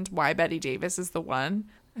understand why Betty Davis is the one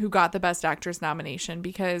who got the Best Actress nomination,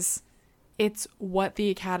 because it's what the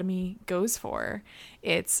Academy goes for.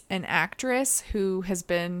 It's an actress who has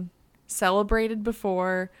been celebrated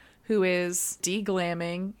before, who is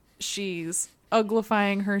de-glamming. She's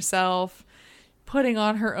uglifying herself, putting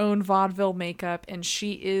on her own vaudeville makeup, and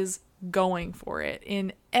she is going for it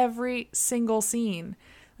in every single scene.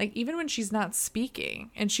 Like, even when she's not speaking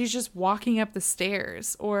and she's just walking up the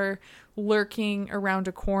stairs or lurking around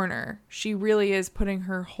a corner, she really is putting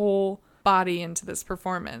her whole body into this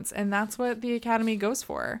performance. And that's what the Academy goes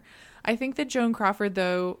for. I think that Joan Crawford,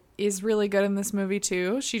 though, is really good in this movie,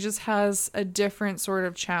 too. She just has a different sort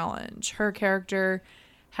of challenge. Her character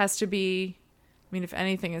has to be, I mean, if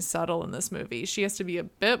anything is subtle in this movie, she has to be a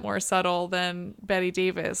bit more subtle than Betty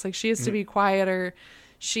Davis. Like, she has to be quieter.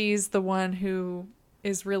 She's the one who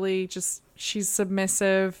is really just, she's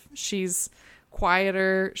submissive, she's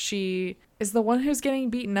quieter, she is the one who's getting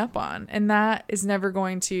beaten up on, and that is never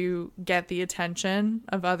going to get the attention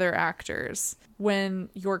of other actors when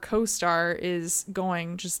your co-star is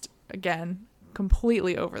going just, again,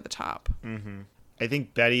 completely over the top. I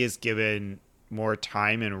think Betty is given more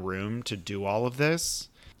time and room to do all of this,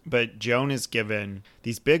 but Joan is given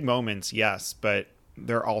these big moments, yes, but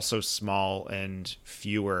they're also small and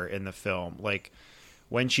fewer in the film. Like,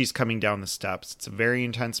 when she's coming down the steps, it's a very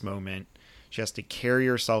intense moment. She has to carry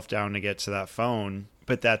herself down to get to that phone,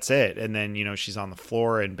 but that's it. And then, you know, she's on the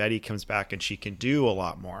floor and Betty comes back and she can do a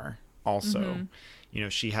lot more also. You know,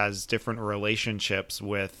 she has different relationships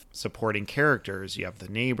with supporting characters. You have the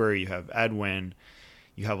neighbor, you have Edwin,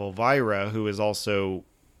 you have Elvira, who is also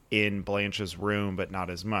in Blanche's room, but not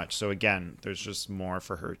as much. So again, there's just more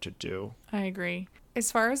for her to do. I agree.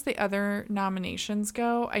 As far as the other nominations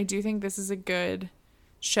go, I do think this is a good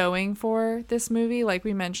showing for this movie. Like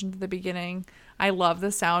we mentioned at the beginning, I love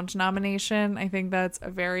the sound nomination. I think that's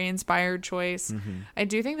a very inspired choice. I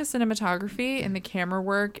do think the cinematography and the camera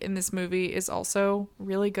work in this movie is also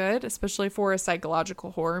really good, especially for a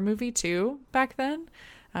psychological horror movie too back then.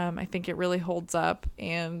 I think it really holds up,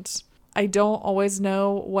 and I don't always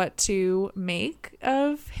know what to make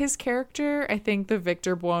of his character. I think the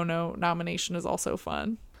Victor Buono nomination is also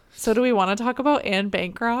fun. So do we want to talk about Anne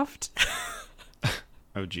Bancroft?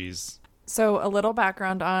 Oh, geez. So a little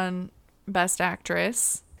background on Best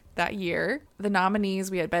Actress that year. The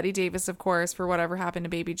nominees, we had Betty Davis, of course, for Whatever Happened to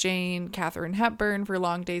Baby Jane, Katharine Hepburn for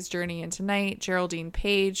Long Day's Journey into Night, Geraldine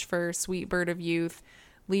Page for Sweet Bird of Youth,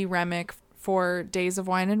 Lee Remick for Days of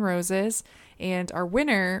Wine and Roses, and our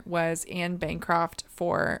winner was Anne Bancroft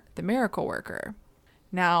for The Miracle Worker.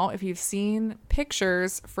 Now, if you've seen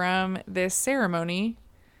pictures from this ceremony,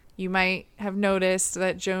 you might have noticed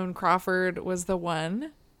that Joan Crawford was the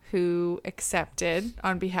one who accepted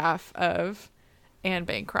on behalf of Anne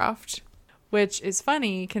Bancroft, which is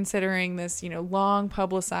funny considering this, you know, long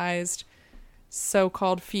publicized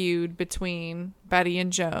so-called feud between Betty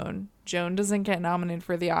and Joan. Joan doesn't get nominated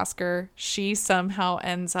for the Oscar. She somehow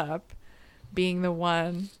ends up being the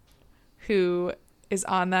one who is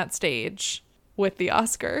on that stage with the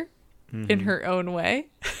Oscar in her own way,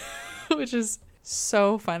 which is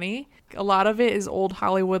so funny. A lot of it is old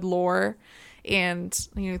Hollywood lore, and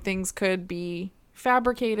things could be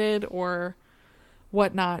fabricated or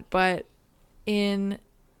whatnot. But in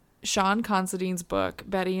Sean Considine's book,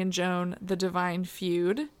 Betty and Joan, The Divine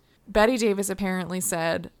Feud, Betty Davis apparently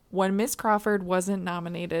said, when Miss Crawford wasn't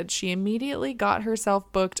nominated, she immediately got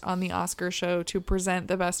herself booked on the Oscar show to present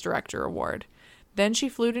the Best Director award. Then she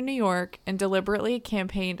flew to New York and deliberately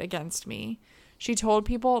campaigned against me. She told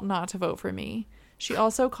people not to vote for me. She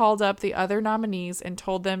also called up the other nominees and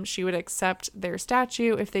told them she would accept their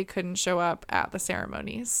statue if they couldn't show up at the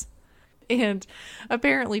ceremonies. And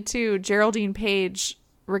apparently, too, Geraldine Page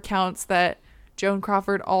recounts that Joan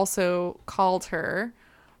Crawford also called her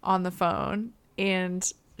on the phone,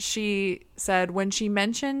 and she said when she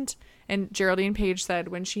mentioned, and Geraldine Page said,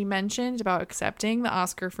 when she mentioned about accepting the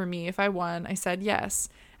Oscar for me if I won, I said yes.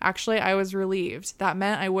 Actually, I was relieved. That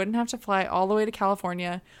meant I wouldn't have to fly all the way to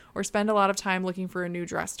California or spend a lot of time looking for a new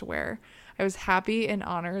dress to wear. I was happy and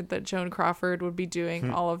honored that Joan Crawford would be doing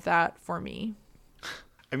all of that for me.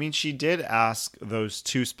 I mean, she did ask those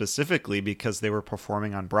two specifically because they were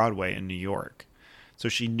performing on Broadway in New York. So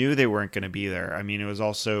she knew they weren't going to be there. I mean, it was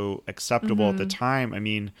also acceptable at the time. I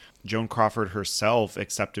mean, Joan Crawford herself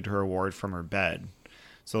accepted her award from her bed.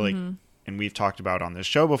 So like, and we've talked about on this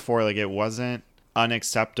show before, like it wasn't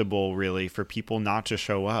unacceptable really for people not to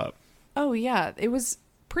show up. Oh yeah, it was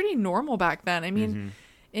pretty normal back then. I mean,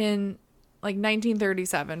 in like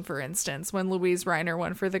 1937, for instance, when Louise Reiner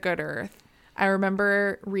won for The Good Earth, I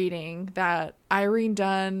remember reading that Irene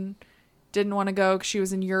Dunne didn't want to go because she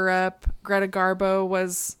was in Europe. Greta Garbo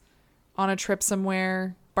was on a trip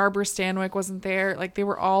somewhere. Barbara Stanwyck wasn't there. Like they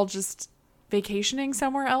were all just vacationing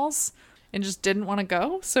somewhere else and just didn't want to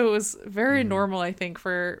go. So it was very normal, I think,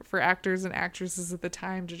 for actors and actresses at the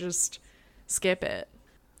time to just skip it.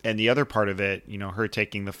 And the other part of it, you know, her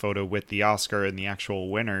taking the photo with the Oscar and the actual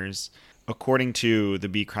winners, according to the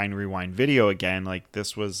Be Kind Rewind video, again, like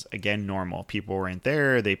this was, again, normal. People weren't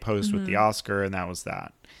there. They posed with the Oscar and that was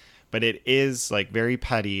that. But it is like very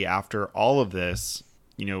petty after all of this.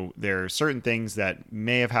 You know, there are certain things that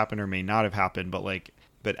may have happened or may not have happened,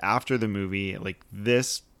 but after the movie, like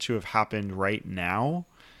this to have happened right now,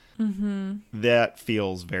 that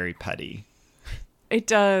feels very petty. It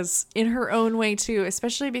does, in her own way too,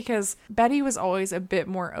 especially because Betty was always a bit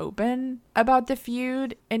more open about the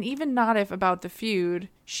feud, and even not if about the feud,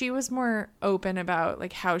 she was more open about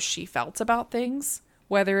like how she felt about things,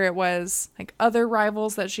 whether it was like other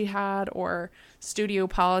rivals that she had or studio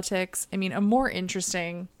politics. I mean, a more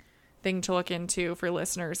interesting thing to look into for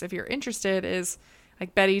listeners, if you're interested, is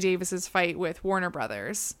like Betty Davis's fight with Warner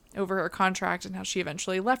Brothers over her contract and how she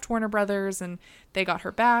eventually left Warner Brothers and they got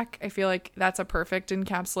her back. I feel like that's a perfect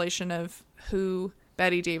encapsulation of who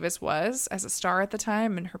Betty Davis was as a star at the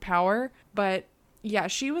time and her power. But yeah,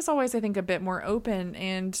 she was always, I think, a bit more open.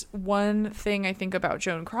 And one thing I think about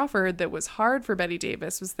Joan Crawford that was hard for Betty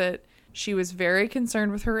Davis was that she was very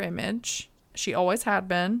concerned with her image. She always had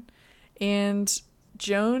been. And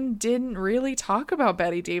Joan didn't really talk about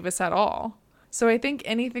Betty Davis at all. So I think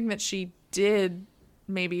anything that she did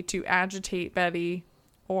maybe to agitate Betty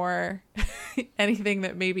or anything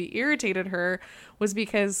that maybe irritated her was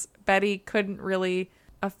because Betty couldn't really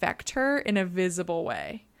affect her in a visible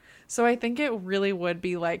way. So I think it really would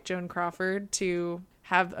be like Joan Crawford to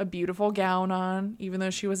have a beautiful gown on, even though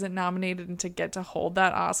she wasn't nominated, and to get to hold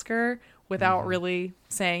that Oscar without really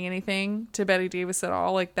saying anything to Betty Davis at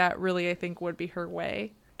all. Like that really, I think, would be her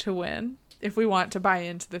way to win if we want to buy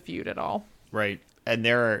into the feud at all. Right. And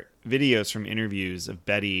there are videos from interviews of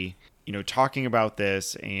Betty, you know, talking about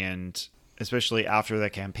this, and especially after the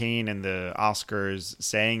campaign and the Oscars,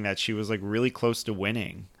 saying that she was like really close to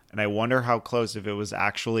winning. And I wonder how close, if it was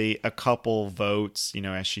actually a couple votes, you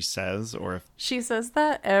know, as she says, or if... She says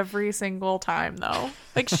that every single time, though.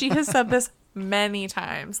 Like, she has said this many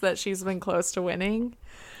times that she's been close to winning,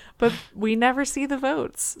 but we never see the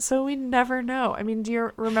votes, so we never know. I mean, do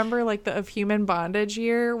you remember like the Of Human Bondage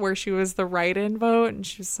year where she was the write-in vote and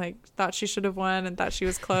she was like, thought she should have won and thought she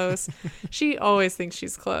was close? She always thinks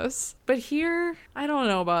she's close. But here, I don't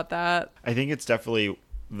know about that. I think it's definitely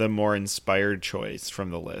the more inspired choice from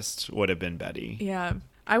the list would have been Betty. Yeah,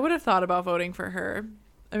 I would have thought about voting for her.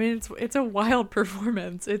 I mean, it's a wild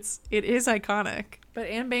performance. It is iconic. But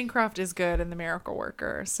Anne Bancroft is good in The Miracle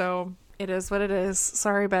Worker, so it is what it is.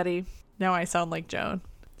 Sorry, Betty. Now I sound like Joan.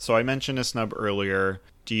 So I mentioned a snub earlier.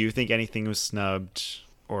 Do you think anything was snubbed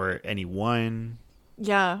or anyone?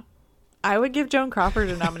 Yeah, I would give Joan Crawford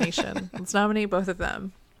a nomination. Let's nominate both of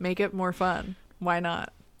them. Make it more fun. Why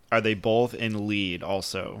not? Are they both in lead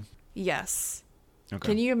also? Yes. Okay.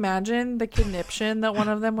 Can you imagine the conniption that one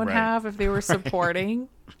of them would Right. have if they were supporting?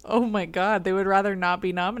 Oh my God, they would rather not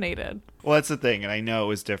be nominated. Well, that's the thing, and I know it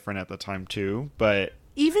was different at the time too, but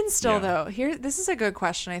Even still, Yeah. though, this is a good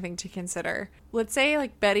question, I think, to consider. Let's say,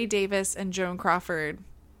 like, Betty Davis and Joan Crawford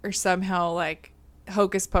are somehow, like,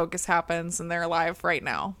 hocus pocus happens and they're alive right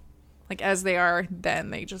now. Like, as they are then,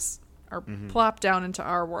 they just are plopped down into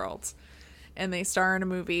our world. And they star in a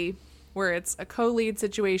movie where it's a co-lead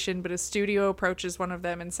situation, but a studio approaches one of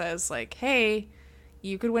them and says, like, hey,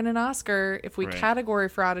 you could win an Oscar if we Right. category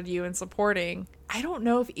frauded you in supporting. I don't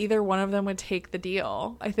know if either one of them would take the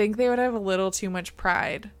deal. I think they would have a little too much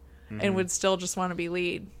pride and would still just want to be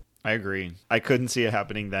lead. I agree. I couldn't see it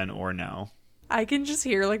happening then or now. I can just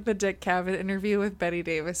hear, like, the Dick Cavett interview with Betty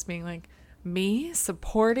Davis being like, me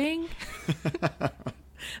supporting?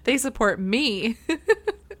 They support me.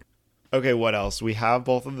 Okay, what else? We have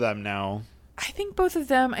both of them now. I think both of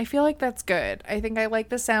them, I feel like that's good. I think I like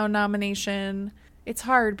the sound nomination. It's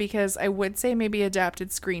hard because I would say maybe adapted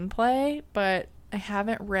screenplay, but I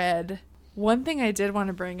haven't read. One thing I did want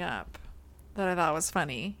to bring up that I thought was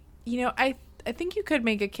funny. You know, I think you could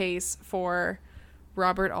make a case for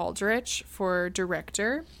Robert Aldrich for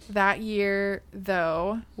director. That year,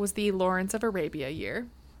 though, was the Lawrence of Arabia year,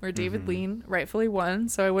 where David Lean rightfully won,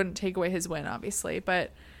 so I wouldn't take away his win, obviously,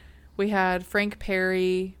 but we had Frank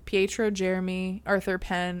Perry, Pietro Jeremy, Arthur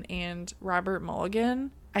Penn, and Robert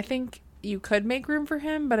Mulligan. I think you could make room for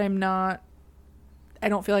him, but I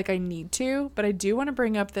don't feel like I need to. But I do want to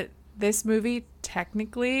bring up that this movie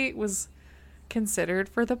technically was considered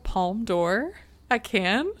for the Palme d'Or at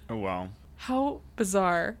Cannes. Oh, wow. How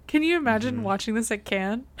bizarre. Can you imagine watching this at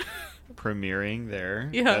Cannes? Premiering there?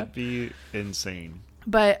 Yeah. That'd be insane.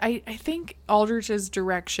 But I think Aldrich's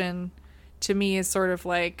direction to me is sort of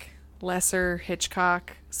like lesser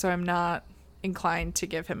Hitchcock, so I'm not inclined to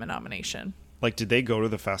give him a nomination. Like, did they go to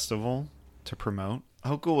the festival to promote?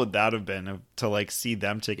 How cool would that have been to, like, see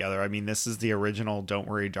them together? I mean, this is the original Don't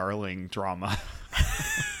Worry, Darling drama.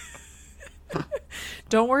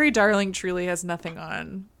 Don't Worry, Darling truly has nothing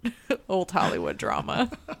on old Hollywood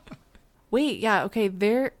drama. Wait, yeah, okay,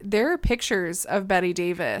 there are pictures of Betty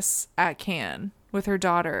Davis at Cannes with her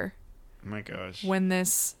daughter Oh my gosh. when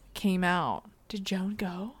this came out. Did Joan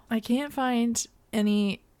go? I can't find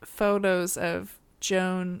any photos of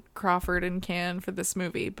Joan Crawford in Cannes for this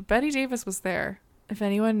movie, but Betty Davis was there. If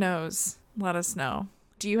anyone knows, let us know.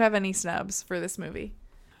 Do you have any snubs for this movie?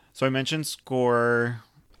 So I mentioned score.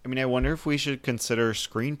 I mean, I wonder if we should consider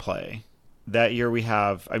screenplay. That year we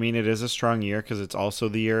have, I mean, it is a strong year because it's also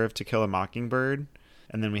the year of To Kill a Mockingbird.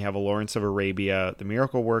 And then we have a Lawrence of Arabia, The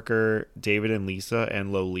Miracle Worker, David and Lisa,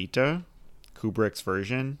 and Lolita, Kubrick's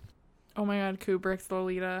version. Oh my God, Kubrick's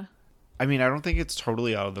Lolita. I mean, I don't think it's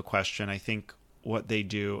totally out of the question. I think what they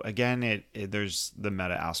do, again, there's the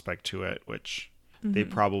meta aspect to it, which they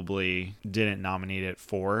probably didn't nominate it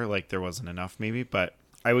for. Like, there wasn't enough maybe, but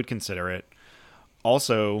I would consider it.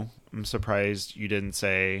 Also, I'm surprised you didn't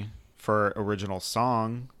say for original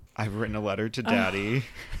song, I've Written a Letter to Daddy.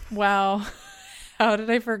 Wow. How did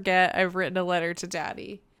I forget I've Written a Letter to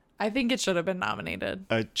Daddy? I think it should have been nominated.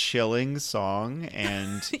 A chilling song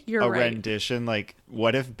and You're a right. rendition. Like,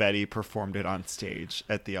 what if Betty performed it on stage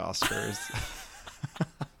at the Oscars?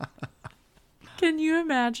 Can you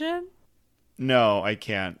imagine? No, I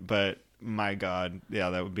can't. But my God,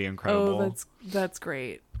 yeah, that would be incredible. Oh, that's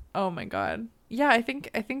great. Oh my God. Yeah, I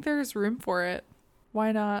think there's room for it.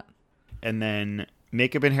 Why not? And then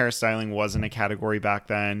makeup and hairstyling wasn't a category back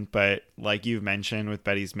then, but like you've mentioned with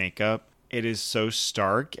Betty's makeup, it is so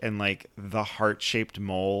stark, and like the heart-shaped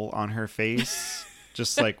mole on her face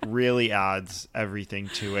just like really adds everything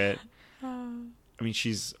to it. I mean,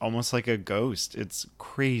 she's almost like a ghost. It's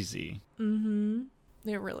crazy.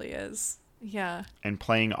 It really is. Yeah. And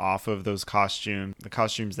playing off of those costumes, the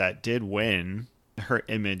costumes that did win, her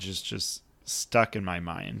image is just stuck in my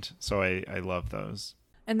mind. So I love those.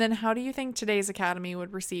 And then how do you think today's Academy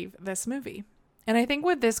would receive this movie? And I think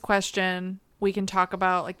with this question, we can talk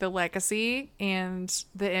about like the legacy and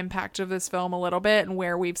the impact of this film a little bit and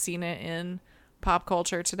where we've seen it in pop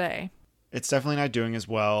culture today. It's definitely not doing as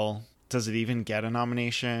well. Does it even get a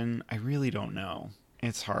nomination? I really don't know.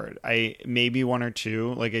 It's hard. Maybe one or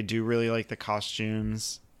two. Like, I do really like the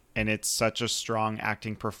costumes, and it's such a strong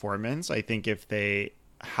acting performance. I think if they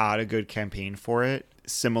had a good campaign for it,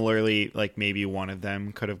 similarly, like maybe one of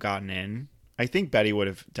them could have gotten in. I think Betty would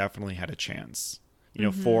have definitely had a chance. You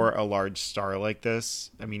know, for a large star like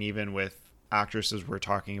this. I mean, even with actresses we're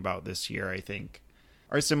talking about this year, I think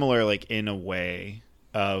are similar, like in a way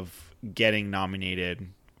of getting nominated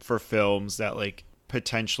for films that like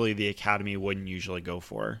potentially the Academy wouldn't usually go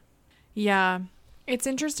for. Yeah. It's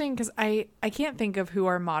interesting because I can't think of who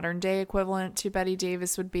our modern day equivalent to Betty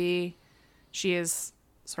Davis would be. She is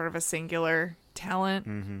sort of a singular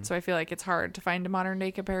talent, so I feel like it's hard to find a modern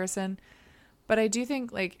day comparison. But I do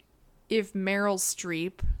think, like, if Meryl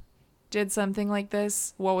Streep did something like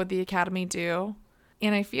this, what would the Academy do?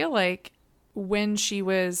 And I feel like when she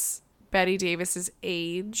was Betty Davis's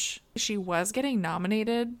age, she was getting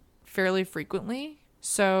nominated fairly frequently.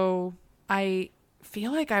 So I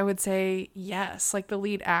feel like I would say yes, like the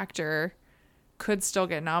lead actor could still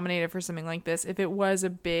get nominated for something like this if it was a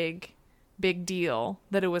big deal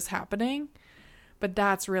that it was happening. But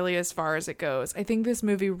that's really as far as it goes. I think this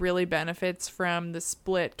movie really benefits from the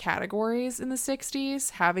split categories in the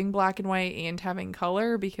 60s, having black and white and having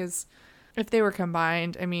color, because if they were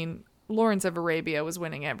combined, I mean, Lawrence of Arabia was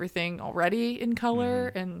winning everything already in color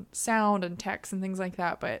and sound and text and things like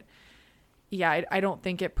that. But yeah, I don't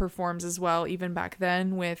think it performs as well even back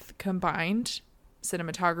then with combined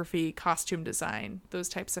cinematography, costume design, those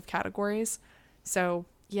types of categories. So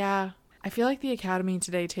yeah, I feel like the Academy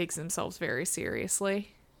today takes themselves very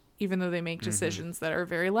seriously, even though they make decisions that are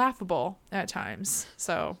very laughable at times.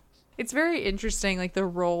 So it's very interesting, like the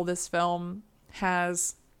role this film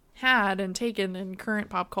has had and taken in current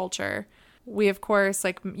pop culture. We, of course,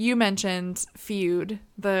 like you mentioned, Feud,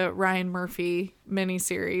 the Ryan Murphy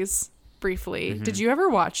miniseries, briefly. Did you ever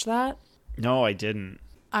watch that? No, I didn't.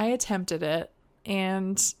 I attempted it,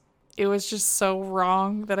 and it was just so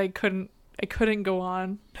wrong that I couldn't go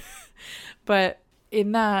on. But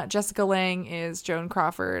in that, Jessica Lange is Joan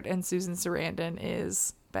Crawford and Susan Sarandon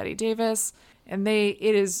is Betty Davis. And it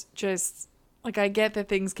is just, like, I get that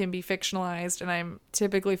things can be fictionalized, and I'm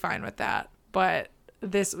typically fine with that. But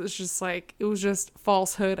this was just like, it was just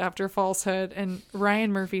falsehood after falsehood. And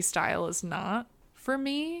Ryan Murphy's style is not for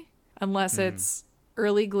me, unless it's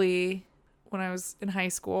early Glee when I was in high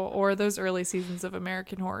school, or those early seasons of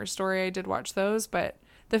American Horror Story. I did watch those, but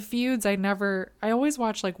the Feuds, I always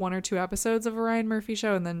watch like 1 or 2 episodes of a Ryan Murphy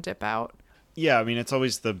show and then dip out. Yeah, I mean, it's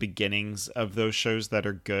always the beginnings of those shows that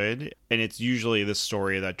are good, and it's usually the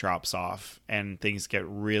story that drops off and things get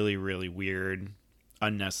really, really weird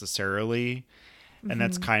unnecessarily. And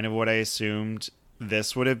that's kind of what I assumed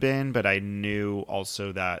this would have been, but I knew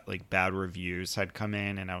also that like bad reviews had come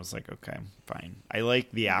in, and I was like, okay, fine. I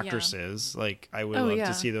like the actresses. Like, I would love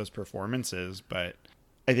to see those performances, but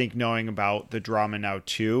I think knowing about the drama now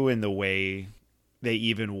too, and the way they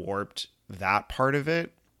even warped that part of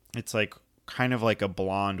it, it's like kind of like a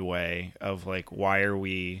Blonde way of like, why are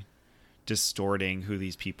we distorting who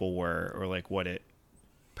these people were, or like what it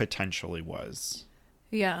potentially was.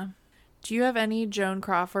 Yeah. Do you have any Joan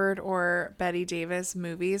Crawford or Betty Davis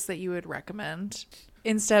movies that you would recommend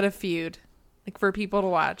instead of Feud, like for people to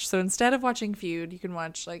watch? So instead of watching Feud, you can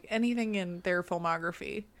watch like anything in their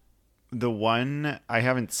filmography. The one, I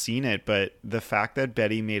haven't seen it, but the fact that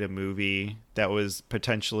Betty made a movie that was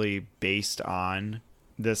potentially based on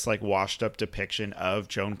this like washed up depiction of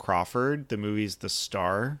Joan Crawford, the movie's The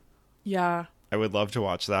Star. Yeah. I would love to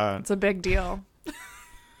watch that. It's a big deal.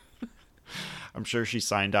 I'm sure she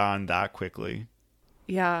signed on that quickly.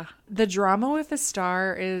 Yeah. The drama with The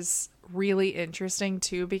Star is really interesting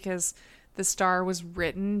too, because The Star was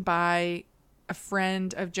written by a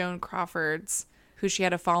friend of Joan Crawford's who she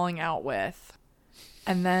had a falling out with.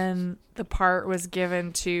 And then the part was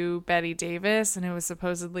given to Betty Davis, and it was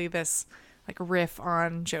supposedly this like riff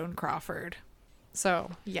on Joan Crawford.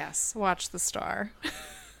 So yes, watch The Star.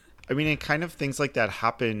 I mean, and kind of things like that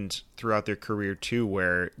happened throughout their career too,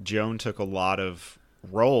 where Joan took a lot of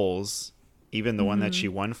roles, even the one that she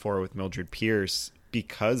won for with Mildred Pierce,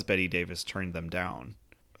 because Betty Davis turned them down.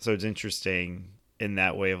 So it's interesting in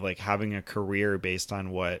that way of like having a career based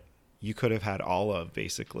on what you could have had all of,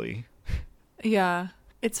 basically. Yeah.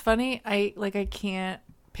 It's funny. I can't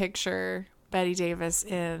picture Betty Davis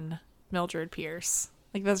in Mildred Pierce.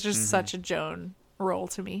 Like, that's just such a Joan role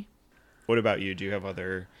to me. What about you? Do you have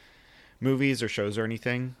other movies or shows or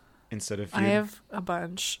anything instead of Feud? I have a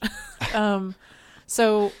bunch.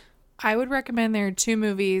 So I would recommend there are 2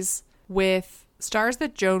 movies with stars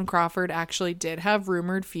that Joan Crawford actually did have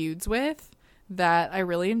rumored feuds with that I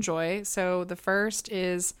really enjoy. So the first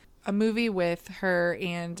is a movie with her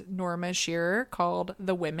and Norma Shearer called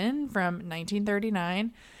The Women from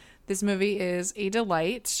 1939. This movie is a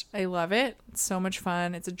delight. I love it. It's so much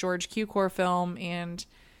fun. It's a George Cukor film, and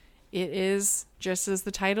it is, just as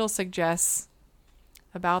the title suggests,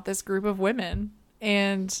 about this group of women.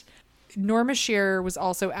 And Norma Shearer was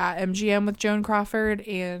also at MGM with Joan Crawford,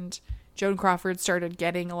 and Joan Crawford started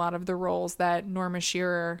getting a lot of the roles that Norma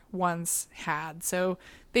Shearer once had. So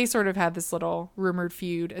they sort of had this little rumored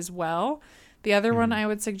feud as well. The other one I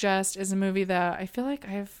would suggest is a movie that I feel like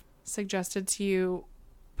I've suggested to you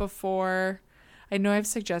before. I know I've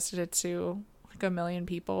suggested it to like a million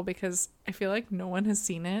people because I feel like no one has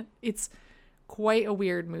seen it. It's quite a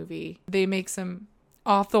weird movie. They make some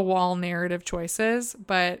off the wall narrative choices,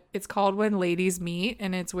 but it's called When Ladies Meet,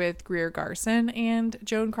 and it's with Greer Garson and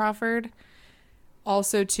Joan Crawford.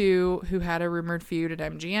 Also, too, who had a rumored feud at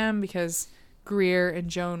MGM because Greer and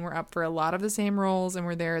Joan were up for a lot of the same roles and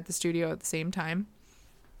were there at the studio at the same time.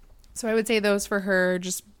 So I would say those for her,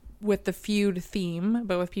 just with the feud theme,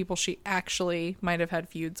 but with people she actually might have had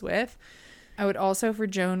feuds with. I would also, for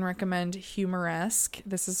Joan, recommend Humoresque.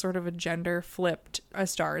 This is sort of a gender flipped A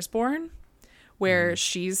Star is Born, where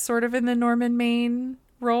she's sort of in the Norman Maine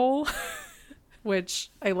role,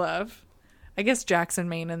 which I love. I guess Jackson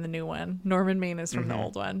Maine in the new one. Norman Maine is from the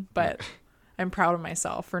old one, but I'm proud of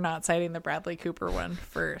myself for not citing the Bradley Cooper one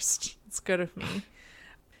first. It's good of me.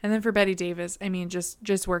 And then for Bette Davis, I mean,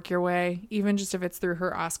 just work your way. Even just if it's through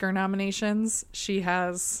her Oscar nominations, she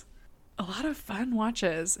has a lot of fun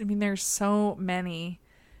watches. I mean, there's so many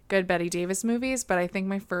good Bette Davis movies, but I think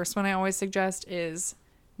my first one I always suggest is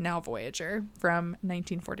Now Voyager from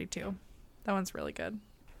 1942. That one's really good.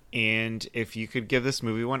 And if you could give this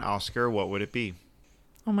movie one Oscar, what would it be?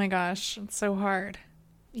 Oh my gosh, it's so hard.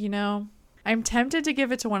 You know, I'm tempted to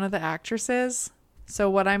give it to one of the actresses. So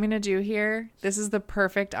what I'm going to do here, this is the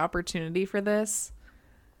perfect opportunity for this.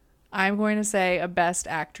 I'm going to say a Best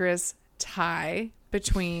Actress tie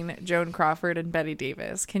between Joan Crawford and Bette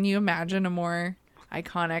Davis. Can you imagine a more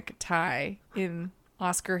iconic tie in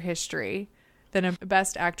Oscar history than a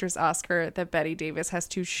Best Actress Oscar that Bette Davis has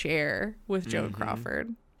to share with Joan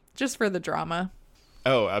Crawford? Just for the drama.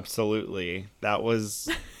 Oh, absolutely. That was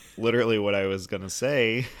literally what I was going to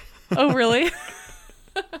say. Oh, really?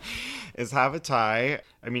 Is have a tie.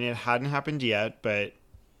 I mean, it hadn't happened yet, but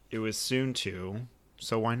it was soon to.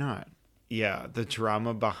 So why not? Yeah, the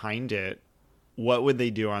drama behind it. What would they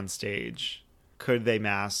do on stage? Could they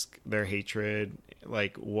mask their hatred?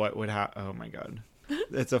 Like, what would happen? Oh my God.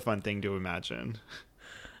 It's a fun thing to imagine.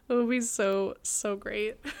 It would be so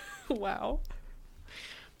great. Wow.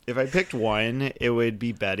 If I picked one, it would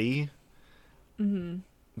be Betty.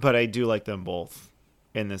 But I do like them both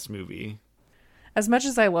in this movie. As much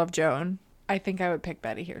as I love Joan, I think I would pick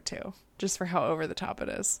Betty here too, just for how over the top it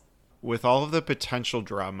is. With all of the potential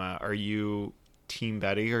drama, are you Team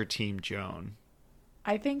Betty or Team Joan?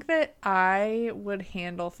 I think that I would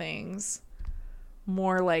handle things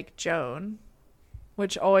more like Joan,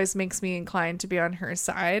 which always makes me inclined to be on her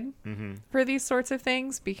side for these sorts of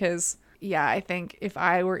things because, yeah, I think if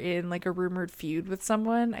I were in like a rumored feud with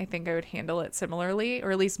someone, I think I would handle it similarly,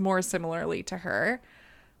 or at least more similarly to her.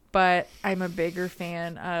 But I'm a bigger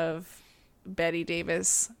fan of Bette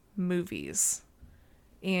Davis movies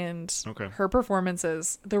and her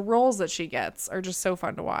performances. The roles that she gets are just so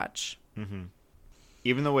fun to watch.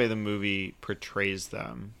 Even the way the movie portrays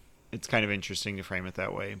them, it's kind of interesting to frame it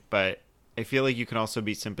that way. But I feel like you can also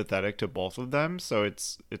be sympathetic to both of them, so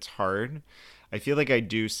it's hard. I feel like I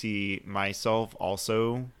do see myself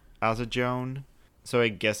also as a Joan, so I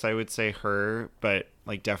guess I would say her, but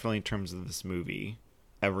like definitely in terms of this movie,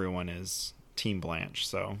 everyone is Team Blanche,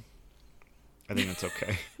 so I think that's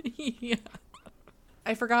okay. Yeah.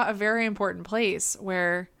 I forgot a very important place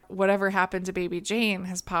where whatever happened to Baby Jane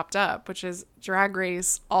has popped up, which is Drag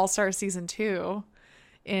Race All-Star Season 2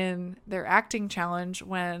 in their acting challenge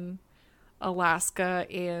when Alaska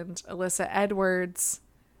and Alyssa Edwards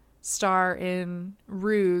star in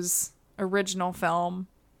Rue's original film,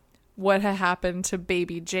 What Had Happened to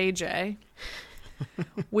Baby JJ.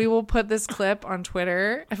 We will put this clip on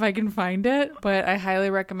Twitter if I can find it, but I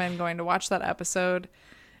highly recommend going to watch that episode.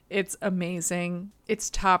 It's amazing. It's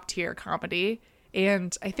top tier comedy.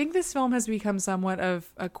 And I think this film has become somewhat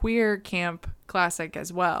of a queer camp classic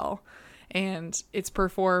as well. And it's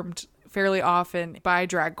performed fairly often by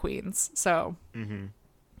drag queens. So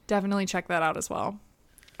definitely check that out as well.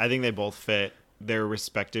 I think they both fit their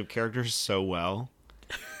respective characters so well.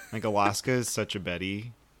 Like Alaska is such a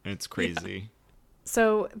Betty, and it's crazy. Yeah.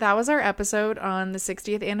 So that was our episode on the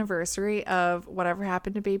 60th anniversary of Whatever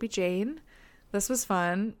Happened to Baby Jane. This was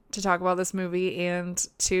fun to talk about this movie and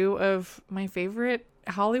two of my favorite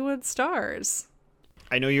Hollywood stars.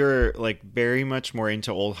 I know you're like very much more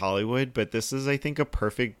into old Hollywood, but this is, I think, a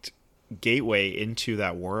perfect gateway into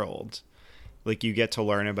that world. Like you get to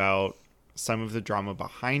learn about some of the drama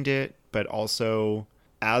behind it, but also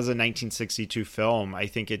as a 1962 film, I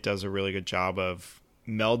think it does a really good job of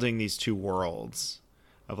melding these two worlds,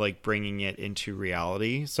 of like bringing it into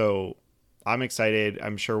reality. So I'm excited.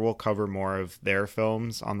 I'm sure we'll cover more of their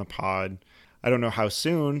films on the pod. I don't know how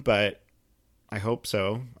soon, but I hope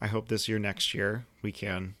so. I hope this year, next year, we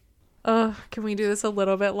can. Can we do this a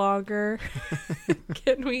little bit longer?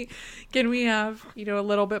 Can we have, a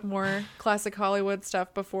little bit more classic Hollywood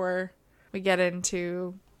stuff before we get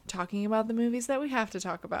into talking about the movies that we have to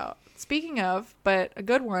talk about? Speaking of, but a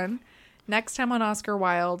good one, next time on Oscar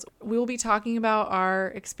Wilde, we will be talking about our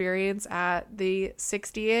experience at the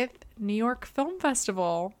 60th New York Film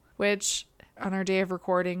Festival, which on our day of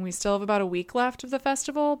recording, we still have about a week left of the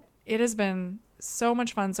festival. It has been so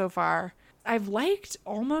much fun so far. I've liked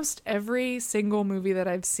almost every single movie that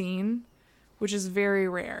I've seen, which is very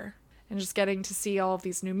rare. And just getting to see all of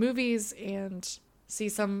these new movies and see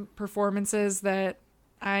some performances that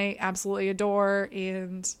I absolutely adore,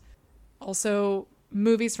 and also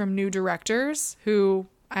movies from new directors who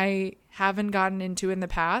I haven't gotten into in the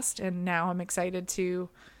past, and now I'm excited to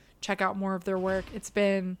check out more of their work. It's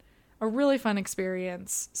been a really fun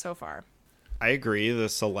experience so far. I agree. The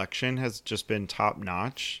selection has just been top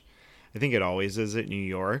notch. I think it always is at New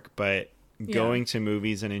York, but going to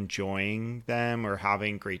movies and enjoying them or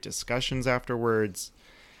having great discussions afterwards,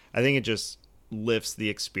 I think it just lifts the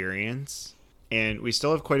experience. And we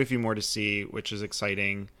still have quite a few more to see, which is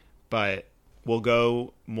exciting, but we'll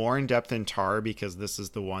go more in depth in Tar because this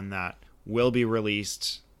is the one that will be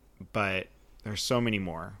released, but there's so many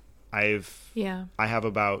more. I have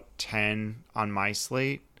about 10 on my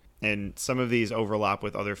slate, and some of these overlap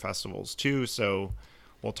with other festivals too, so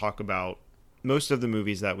we'll talk about most of the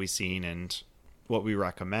movies that we've seen and what we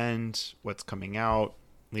recommend, what's coming out,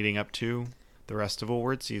 leading up to the rest of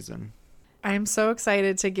award season. I am so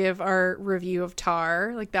excited to give our review of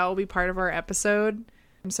Tar. That will be part of our episode.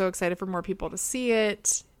 I'm so excited for more people to see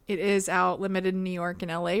it. It is out limited in New York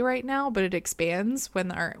and LA right now, but it expands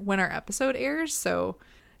when our episode airs. So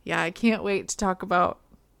yeah, I can't wait to talk about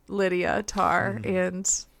Lydia, Tar,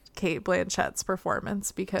 and Cate Blanchett's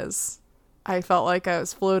performance, because I felt like I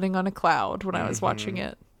was floating on a cloud when I was watching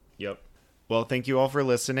it. Yep. Well, thank you all for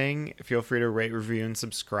listening. Feel free to rate, review, and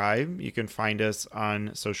subscribe. You can find us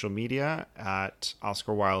on social media at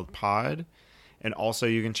Oscar Wilde Pod. And also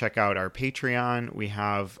you can check out our Patreon. We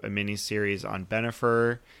have a mini series on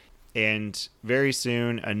Bennifer, and very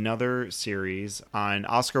soon another series on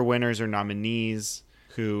Oscar winners or nominees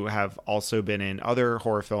who have also been in other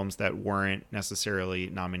horror films that weren't necessarily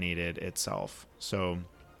nominated itself. So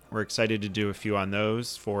we're excited to do a few on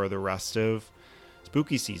those for the rest of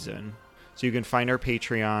spooky season. So you can find our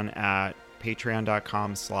Patreon at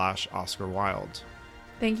patreon.com/OscarWilde.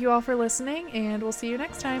 Thank you all for listening, and we'll see you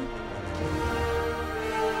next time.